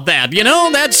feel about that. You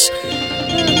know, that's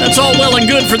all well and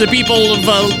good for the people of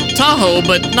Tahoe,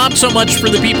 but not so much for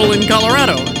the people in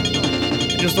Colorado.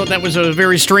 I just thought that was a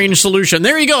very strange solution.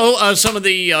 There you go. Some of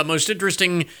the most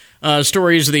interesting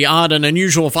stories of the odd and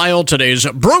unusual file, today's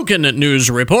Broken News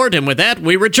Report. And with that,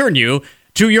 we return you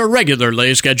to your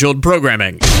regularly scheduled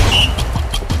programming.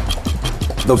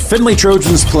 The Findlay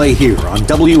Trojans play here on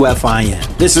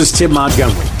WFIN. This is Tim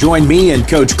Montgomery. Join me and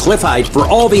Coach Cliff Height for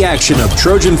all the action of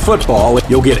Trojan football.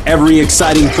 You'll get every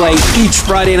exciting play each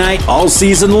Friday night, all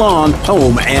season long,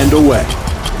 home and away.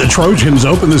 The Trojans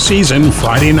open the season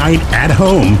Friday night at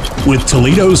home with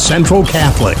Toledo Central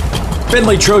Catholic.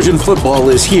 Findlay Trojan football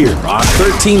is here on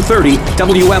 1330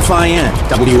 WFIN,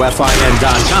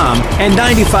 WFIN.com, and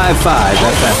 95.5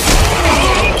 FM.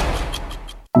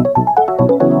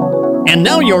 And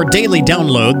now your daily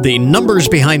download, the numbers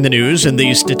behind the news and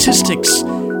the statistics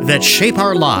that shape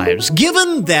our lives.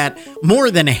 Given that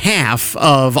more than half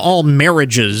of all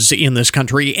marriages in this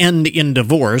country end in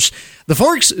divorce, the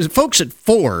folks at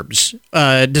Forbes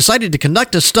decided to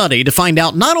conduct a study to find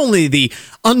out not only the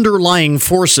underlying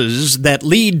forces that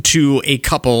lead to a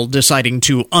couple deciding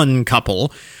to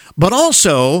uncouple, but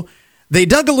also they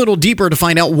dug a little deeper to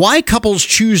find out why couples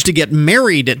choose to get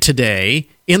married today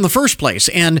in the first place,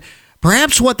 and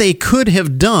perhaps what they could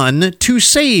have done to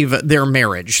save their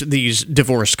marriage, these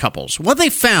divorced couples. What they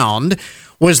found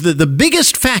was that the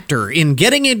biggest factor in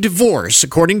getting a divorce,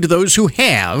 according to those who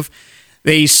have,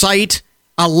 they cite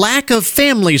a lack of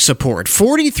family support.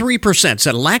 43%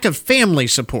 said a lack of family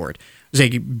support is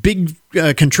a big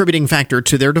contributing factor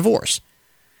to their divorce.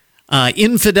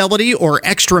 Infidelity or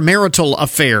extramarital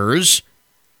affairs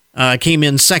came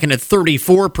in second at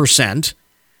 34%.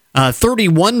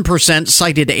 31%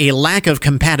 cited a lack of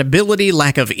compatibility,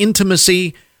 lack of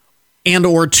intimacy, and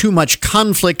or too much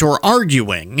conflict or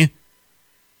arguing.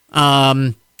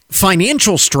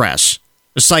 Financial stress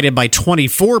was cited by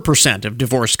 24% of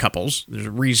divorced couples. There's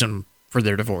a reason for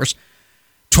their divorce.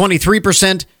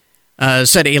 23%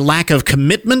 said a lack of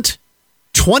commitment.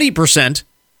 20%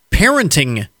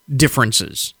 parenting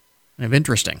differences. Kind of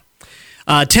interesting.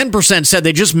 10% said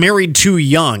they just married too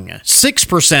young.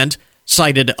 6%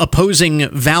 cited opposing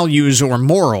values or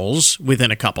morals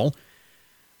within a couple.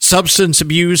 Substance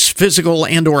abuse, physical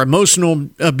and or emotional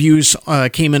abuse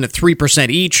came in at 3%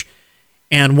 each,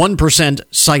 and 1%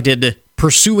 cited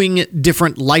pursuing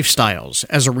different lifestyles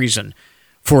as a reason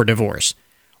for divorce.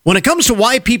 When it comes to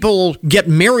why people get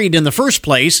married in the first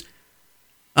place,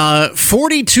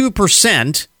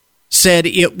 42% said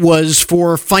it was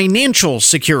for financial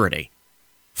security.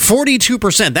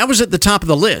 42%. That was at the top of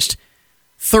the list.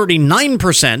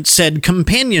 39% said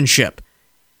companionship.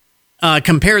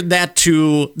 Compared that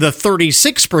to the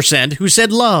 36% who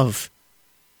said love.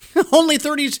 Only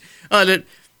 30%.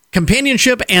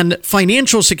 Companionship and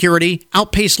financial security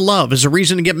outpaced love as a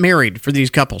reason to get married for these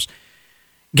couples.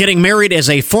 Getting married as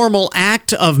a formal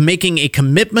act of making a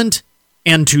commitment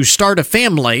and to start a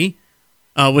family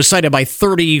was cited by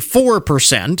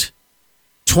 34%.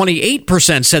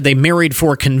 28% said they married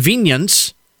for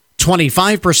convenience.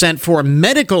 25% for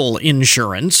medical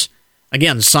insurance.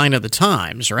 Again, sign of the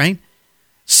times, right?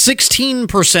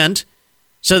 16%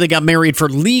 said they got married for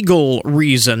legal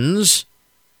reasons.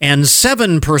 And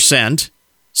 7%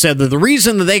 said that the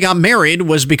reason that they got married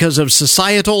was because of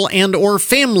societal and or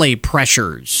family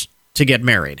pressures to get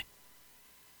married.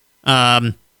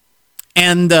 And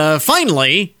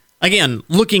finally, again,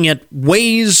 looking at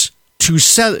ways to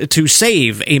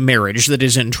save a marriage that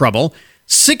is in trouble,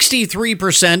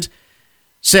 63%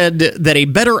 said that a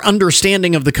better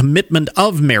understanding of the commitment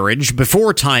of marriage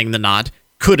before tying the knot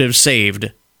could have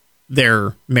saved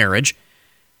their marriage.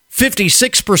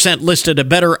 56% listed a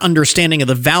better understanding of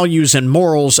the values and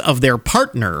morals of their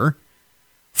partner.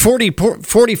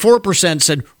 44%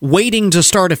 said waiting to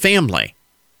start a family.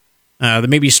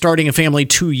 Maybe starting a family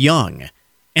too young.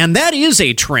 And that is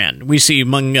a trend we see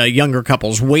among younger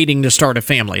couples, waiting to start a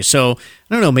family. So,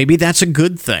 I don't know, maybe that's a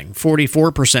good thing.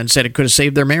 44% said it could have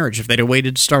saved their marriage if they'd have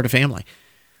waited to start a family.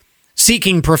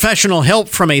 Seeking professional help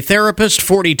from a therapist,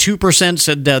 42%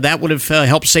 said that would have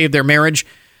helped save their marriage.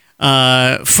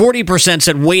 40%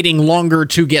 said waiting longer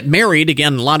to get married.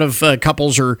 Again, a lot of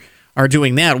couples are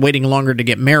doing that, waiting longer to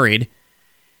get married.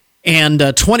 And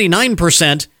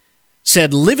 29%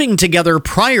 said living together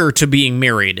prior to being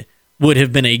married would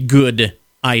have been a good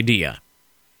idea.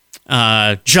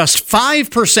 Just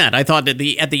 5%. I thought at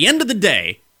the end of the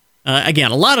day, again,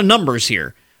 a lot of numbers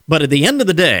here, but at the end of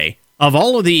the day, of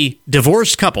all of the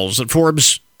divorced couples that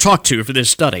Forbes talked to for this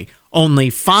study, only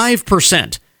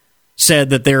 5%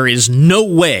 said that there is no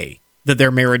way that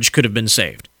their marriage could have been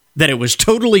saved, that it was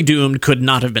totally doomed, could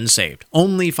not have been saved.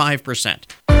 Only 5%.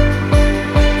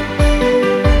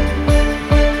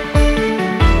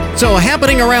 So,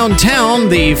 happening around town,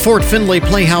 the Fort Findlay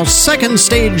Playhouse second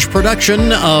stage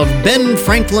production of Ben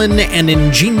Franklin and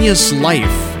Ingenious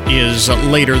Life is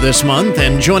later this month.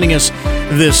 And joining us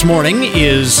this morning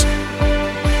is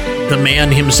the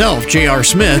man himself, J.R.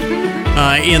 Smith,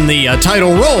 in the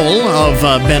title role of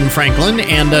Ben Franklin,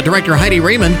 and director Heidi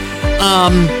Raymond.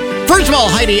 First of all,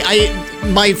 Heidi,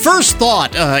 my first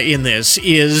thought in this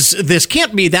is this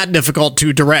can't be that difficult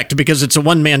to direct because it's a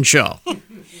one-man show.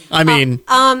 I mean...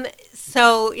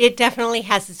 so it definitely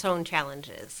has its own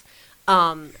challenges.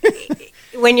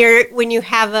 When you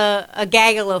have a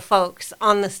gaggle of folks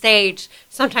on the stage,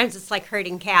 sometimes it's like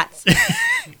herding cats.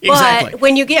 Exactly. But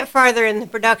when you get farther in the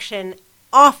production,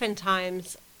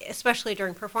 oftentimes, especially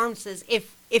during performances,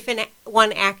 if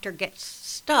one actor gets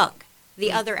stuck,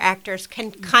 the other actors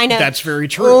can kind of that's very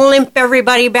true. Limp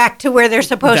everybody back to where they're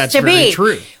supposed to be. That's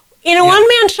very true. In a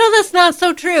one-man show, that's not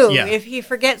so true. Yeah. If he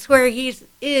forgets where he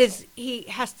is, he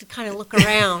has to kind of look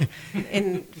around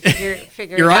and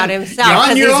figure it out himself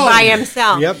because he's by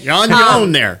himself. Yep, you're on your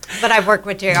own there. But I've worked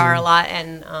with JR a lot,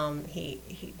 and he.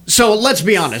 So let's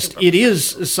be honest. It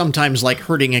is sometimes like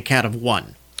herding a cat of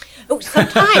one. Oh,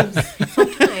 sometimes.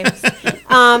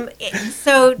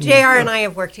 So JR and I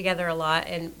have worked together a lot,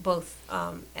 and both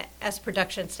as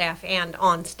production staff and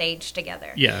on stage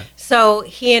together. Yeah. So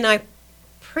he and I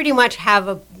pretty much have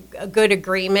a good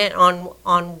agreement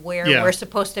on where we're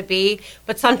supposed to be,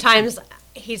 but sometimes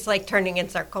he's like turning in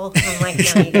circles. I'm like,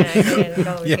 no, you gotta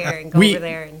go over here and go over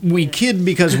there. And, we kid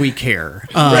because we care.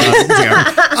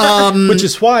 Which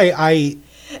is why I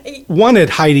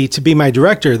wanted Heidi to be my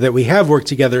director, that we have worked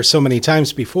together so many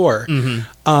times before.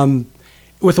 Mm-hmm.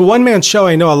 With a one-man show,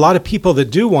 I know a lot of people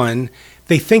that do one,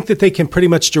 they think that they can pretty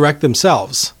much direct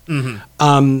themselves.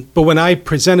 Mm-hmm. But when I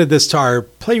presented this to our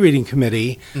play reading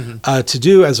committee to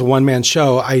do as a one-man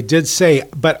show, I did say,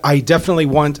 but I definitely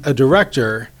want a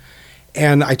director,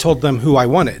 and I told them who I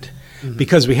wanted,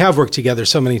 because we have worked together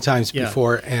so many times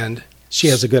before, and she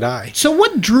has a good eye. So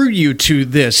what drew you to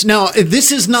this? Now,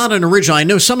 this is not an original. I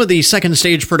know some of the second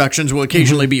stage productions will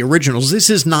occasionally be originals. This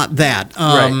is not that.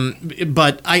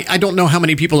 But I don't know how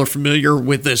many people are familiar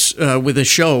with this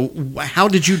show. How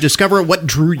did you discover it? What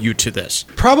drew you to this?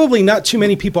 Probably not too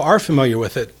many people are familiar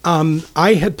with it.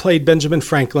 I had played Benjamin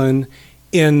Franklin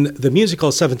in the musical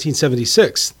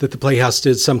 1776 that the Playhouse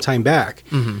did some time back,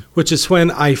 which is when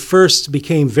I first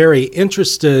became very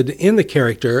interested in the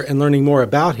character and learning more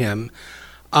about him.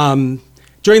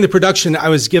 During the production, I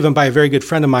was given by a very good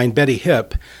friend of mine, Betty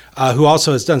Hipp, who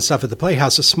also has done stuff at the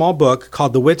Playhouse, a small book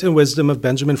called The Wit and Wisdom of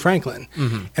Benjamin Franklin.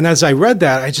 And as I read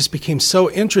that, I just became so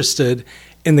interested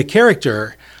in the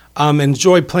character,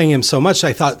 enjoyed playing him so much,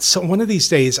 I thought, so one of these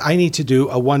days I need to do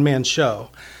a one-man show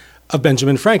of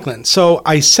Benjamin Franklin. So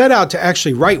I set out to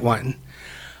actually write one.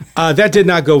 That did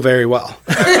not go very well.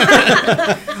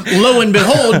 Lo and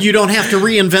behold, you don't have to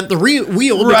reinvent the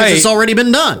wheel because it's already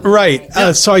been done. Right.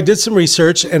 Yeah. So I did some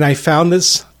research, and I found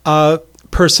this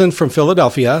person from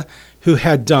Philadelphia who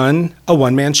had done a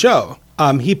one-man show.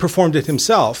 He performed it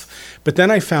himself, but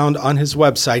then I found on his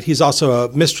website, he's also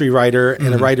a mystery writer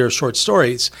and a writer of short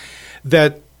stories,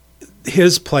 that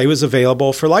his play was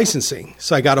available for licensing.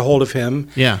 So I got a hold of him.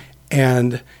 Yeah.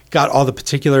 And got all the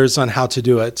particulars on how to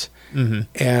do it,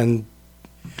 and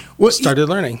started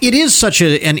learning. It is such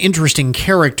an interesting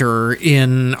character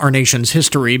in our nation's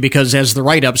history because, as the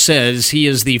write-up says, he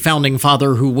is the founding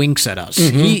father who winks at us.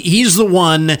 He's the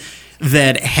one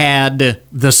that had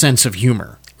the sense of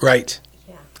humor. Right.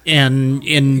 And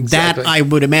Exactly. that, I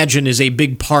would imagine, is a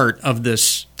big part of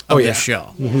this this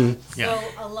show. Mm-hmm. Yeah. So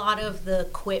a lot of the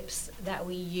quips that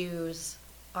we use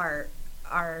are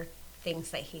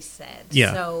things that he said.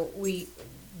 Yeah. So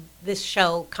this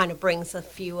show kind of brings a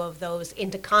few of those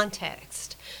into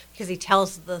context because he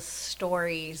tells the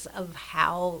stories of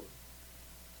how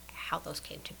those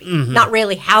came to be. Mm-hmm. Not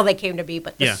really how they came to be,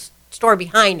 but the story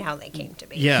behind how they came to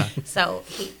be. Yeah. So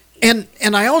And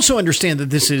I also understand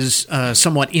that this is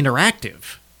somewhat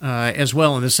interactive as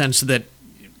well, in the sense that,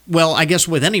 well, I guess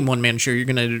with any one-man show, you're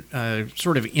going to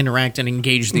sort of interact and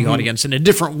engage the audience in a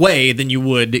different way than you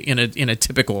would in a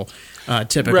typical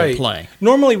play.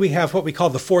 Normally, we have what we call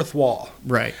the fourth wall,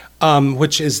 Right.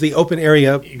 which is the open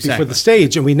area before the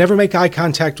stage, and we never make eye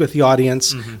contact with the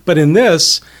audience. Mm-hmm. But in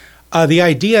this, the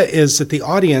idea is that the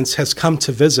audience has come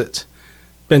to visit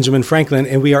Benjamin Franklin,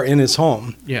 and we are in his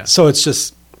home. Yeah. So it's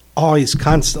just always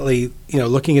constantly,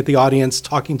 looking at the audience,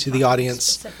 talking to the audience.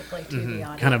 specifically to the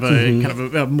audience. Kind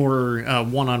of a more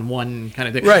one-on-one kind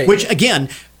of thing. Right. Which, again,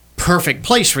 perfect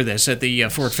place for this at the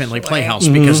Fort Findlay Playhouse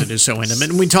because it is so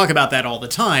intimate. And we talk about that all the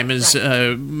time,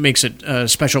 makes it a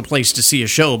special place to see a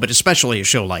show, but especially a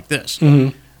show like this.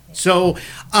 Mm-hmm. So,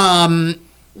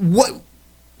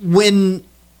 when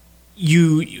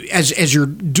you, as you're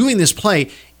doing this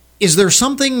play, is there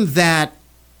something that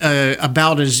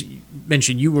about, as you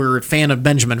mentioned, you were a fan of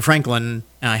Benjamin Franklin,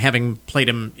 having played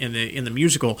him in the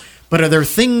musical, but are there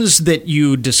things that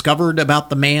you discovered about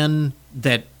the man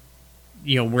that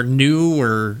were new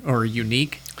or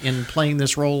unique in playing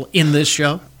this role in this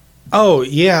show? Oh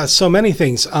yeah, so many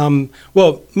things.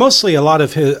 Well, mostly a lot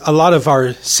of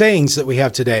our sayings that we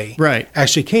have today,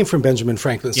 actually came from Benjamin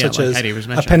Franklin, such like as Heidi was "A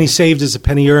mentioning. penny saved is a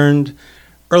penny earned,"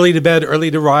 "Early to bed,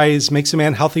 early to rise makes a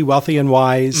man healthy, wealthy, and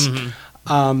wise."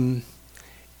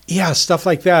 Stuff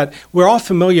like that. We're all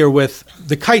familiar with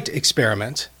the kite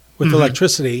experiment with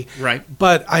electricity, right?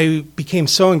 But I became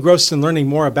so engrossed in learning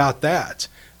more about that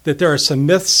there are some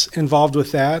myths involved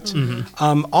with that.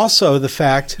 Also, the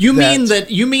fact you mean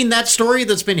that story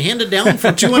that's been handed down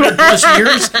for 200 plus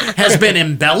years has been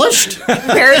embellished?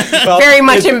 Very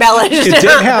much embellished. It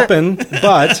did happen,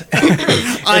 but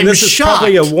I'm this is shocked.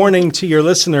 probably a warning to your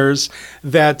listeners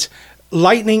that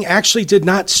lightning actually did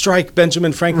not strike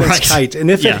Benjamin Franklin's kite,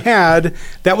 and if it had,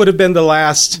 that would have been the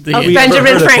last we Benjamin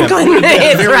ever heard Franklin. Of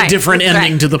him. Very different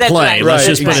ending to the play. Let's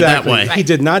just put it that way. He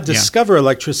did not discover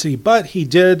electricity, but he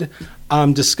did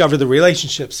discover the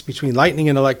relationships between lightning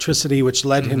and electricity, which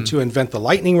led him to invent the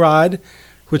lightning rod,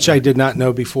 which I did not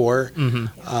know before.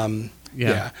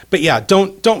 But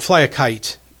don't fly a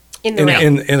kite in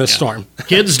a storm.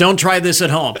 Kids, don't try this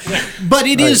at home. But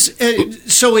it is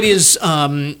so. It is.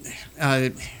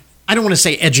 I don't want to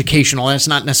say educational. That's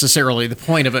not necessarily the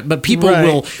point of it. But people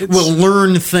will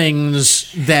learn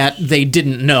things that they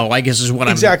didn't know, I guess is what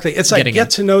I'm exactly. It's like get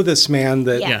to know this man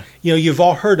that you've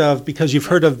all heard of because you've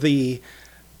heard of the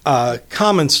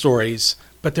common stories.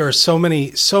 But there are so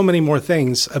many more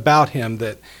things about him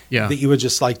that you would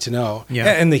just like to know.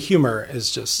 And the humor is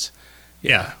just.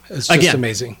 Yeah, it's just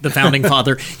amazing. The founding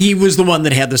father, he was the one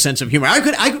that had the sense of humor.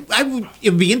 It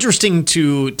would be interesting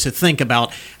to think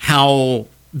about how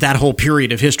that whole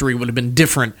period of history would have been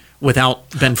different without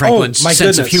Ben Franklin's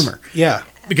sense of humor. Yeah,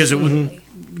 because it would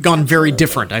have gone very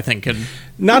different, I think. And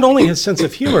not only his sense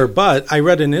of humor, but I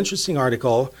read an interesting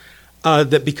article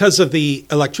that because of the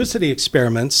electricity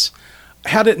experiments,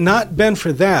 had it not been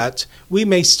for that, we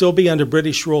may still be under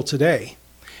British rule today.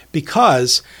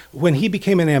 Because when he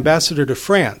became an ambassador to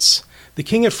France, the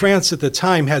King of France at the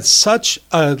time had such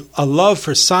a love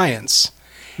for science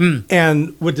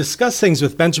and would discuss things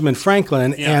with Benjamin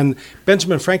Franklin, and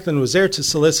Benjamin Franklin was there to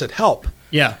solicit help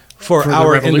for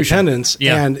our independence,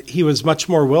 and he was much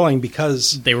more willing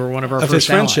because they were one of our his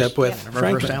friendship with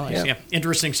Franklin.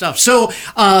 Interesting stuff. So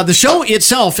the show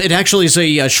itself, it actually is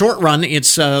a short run.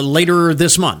 It's later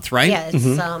this month, right? Yeah,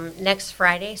 it's next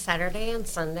Friday, Saturday, and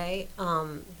Sunday.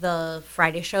 The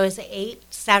Friday show is at 8.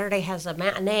 Saturday has a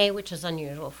matinee, which is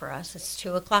unusual for us. It's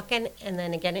 2 o'clock and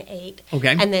then again at 8.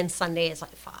 Okay. And then Sunday is at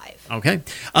 5. Okay.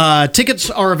 Tickets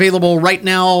are available right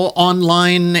now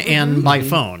online and by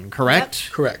phone, correct?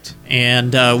 Yep. Correct.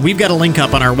 And we've got a link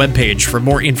up on our webpage for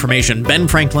more information. Ben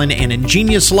Franklin and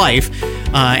Ingenious Life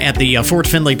at the Fort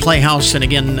Findlay Playhouse. And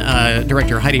again,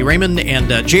 director Heidi Raymond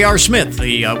and J.R. Smith,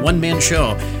 the one-man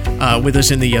show. with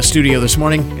us in the studio this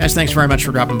morning. Guys, thanks very much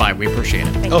for dropping by. We appreciate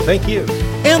it. Thank you.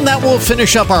 And that will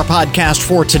finish up our podcast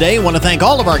for today. I want to thank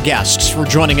all of our guests for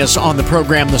joining us on the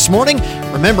program this morning.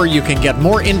 Remember, you can get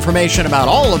more information about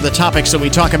all of the topics that we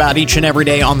talk about each and every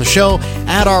day on the show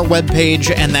at our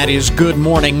webpage, and that is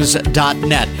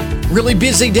goodmornings.net. Really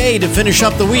busy day to finish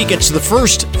up the week. It's the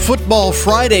first Football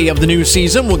Friday of the new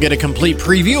season. We'll get a complete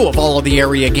preview of all of the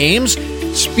area games.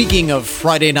 Speaking of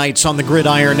Friday nights on the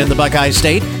gridiron in the Buckeye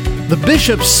State, the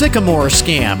Bishop Sycamore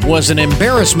scam was an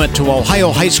embarrassment to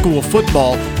Ohio high school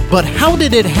football, but how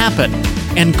did it happen?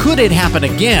 And could it happen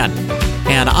again?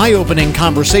 An eye-opening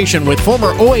conversation with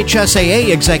former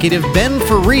OHSAA executive Ben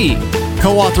Faree,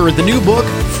 co-author of the new book,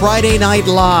 Friday Night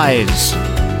Lies.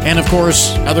 And, of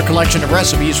course, another collection of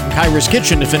recipes from Kyra's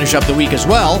Kitchen to finish up the week as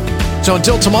well. So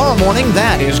until tomorrow morning,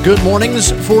 that is Good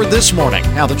Mornings for this morning.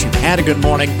 Now that you've had a good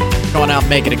morning, go on out and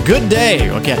make it a good day.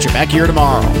 We'll catch you back here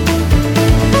tomorrow.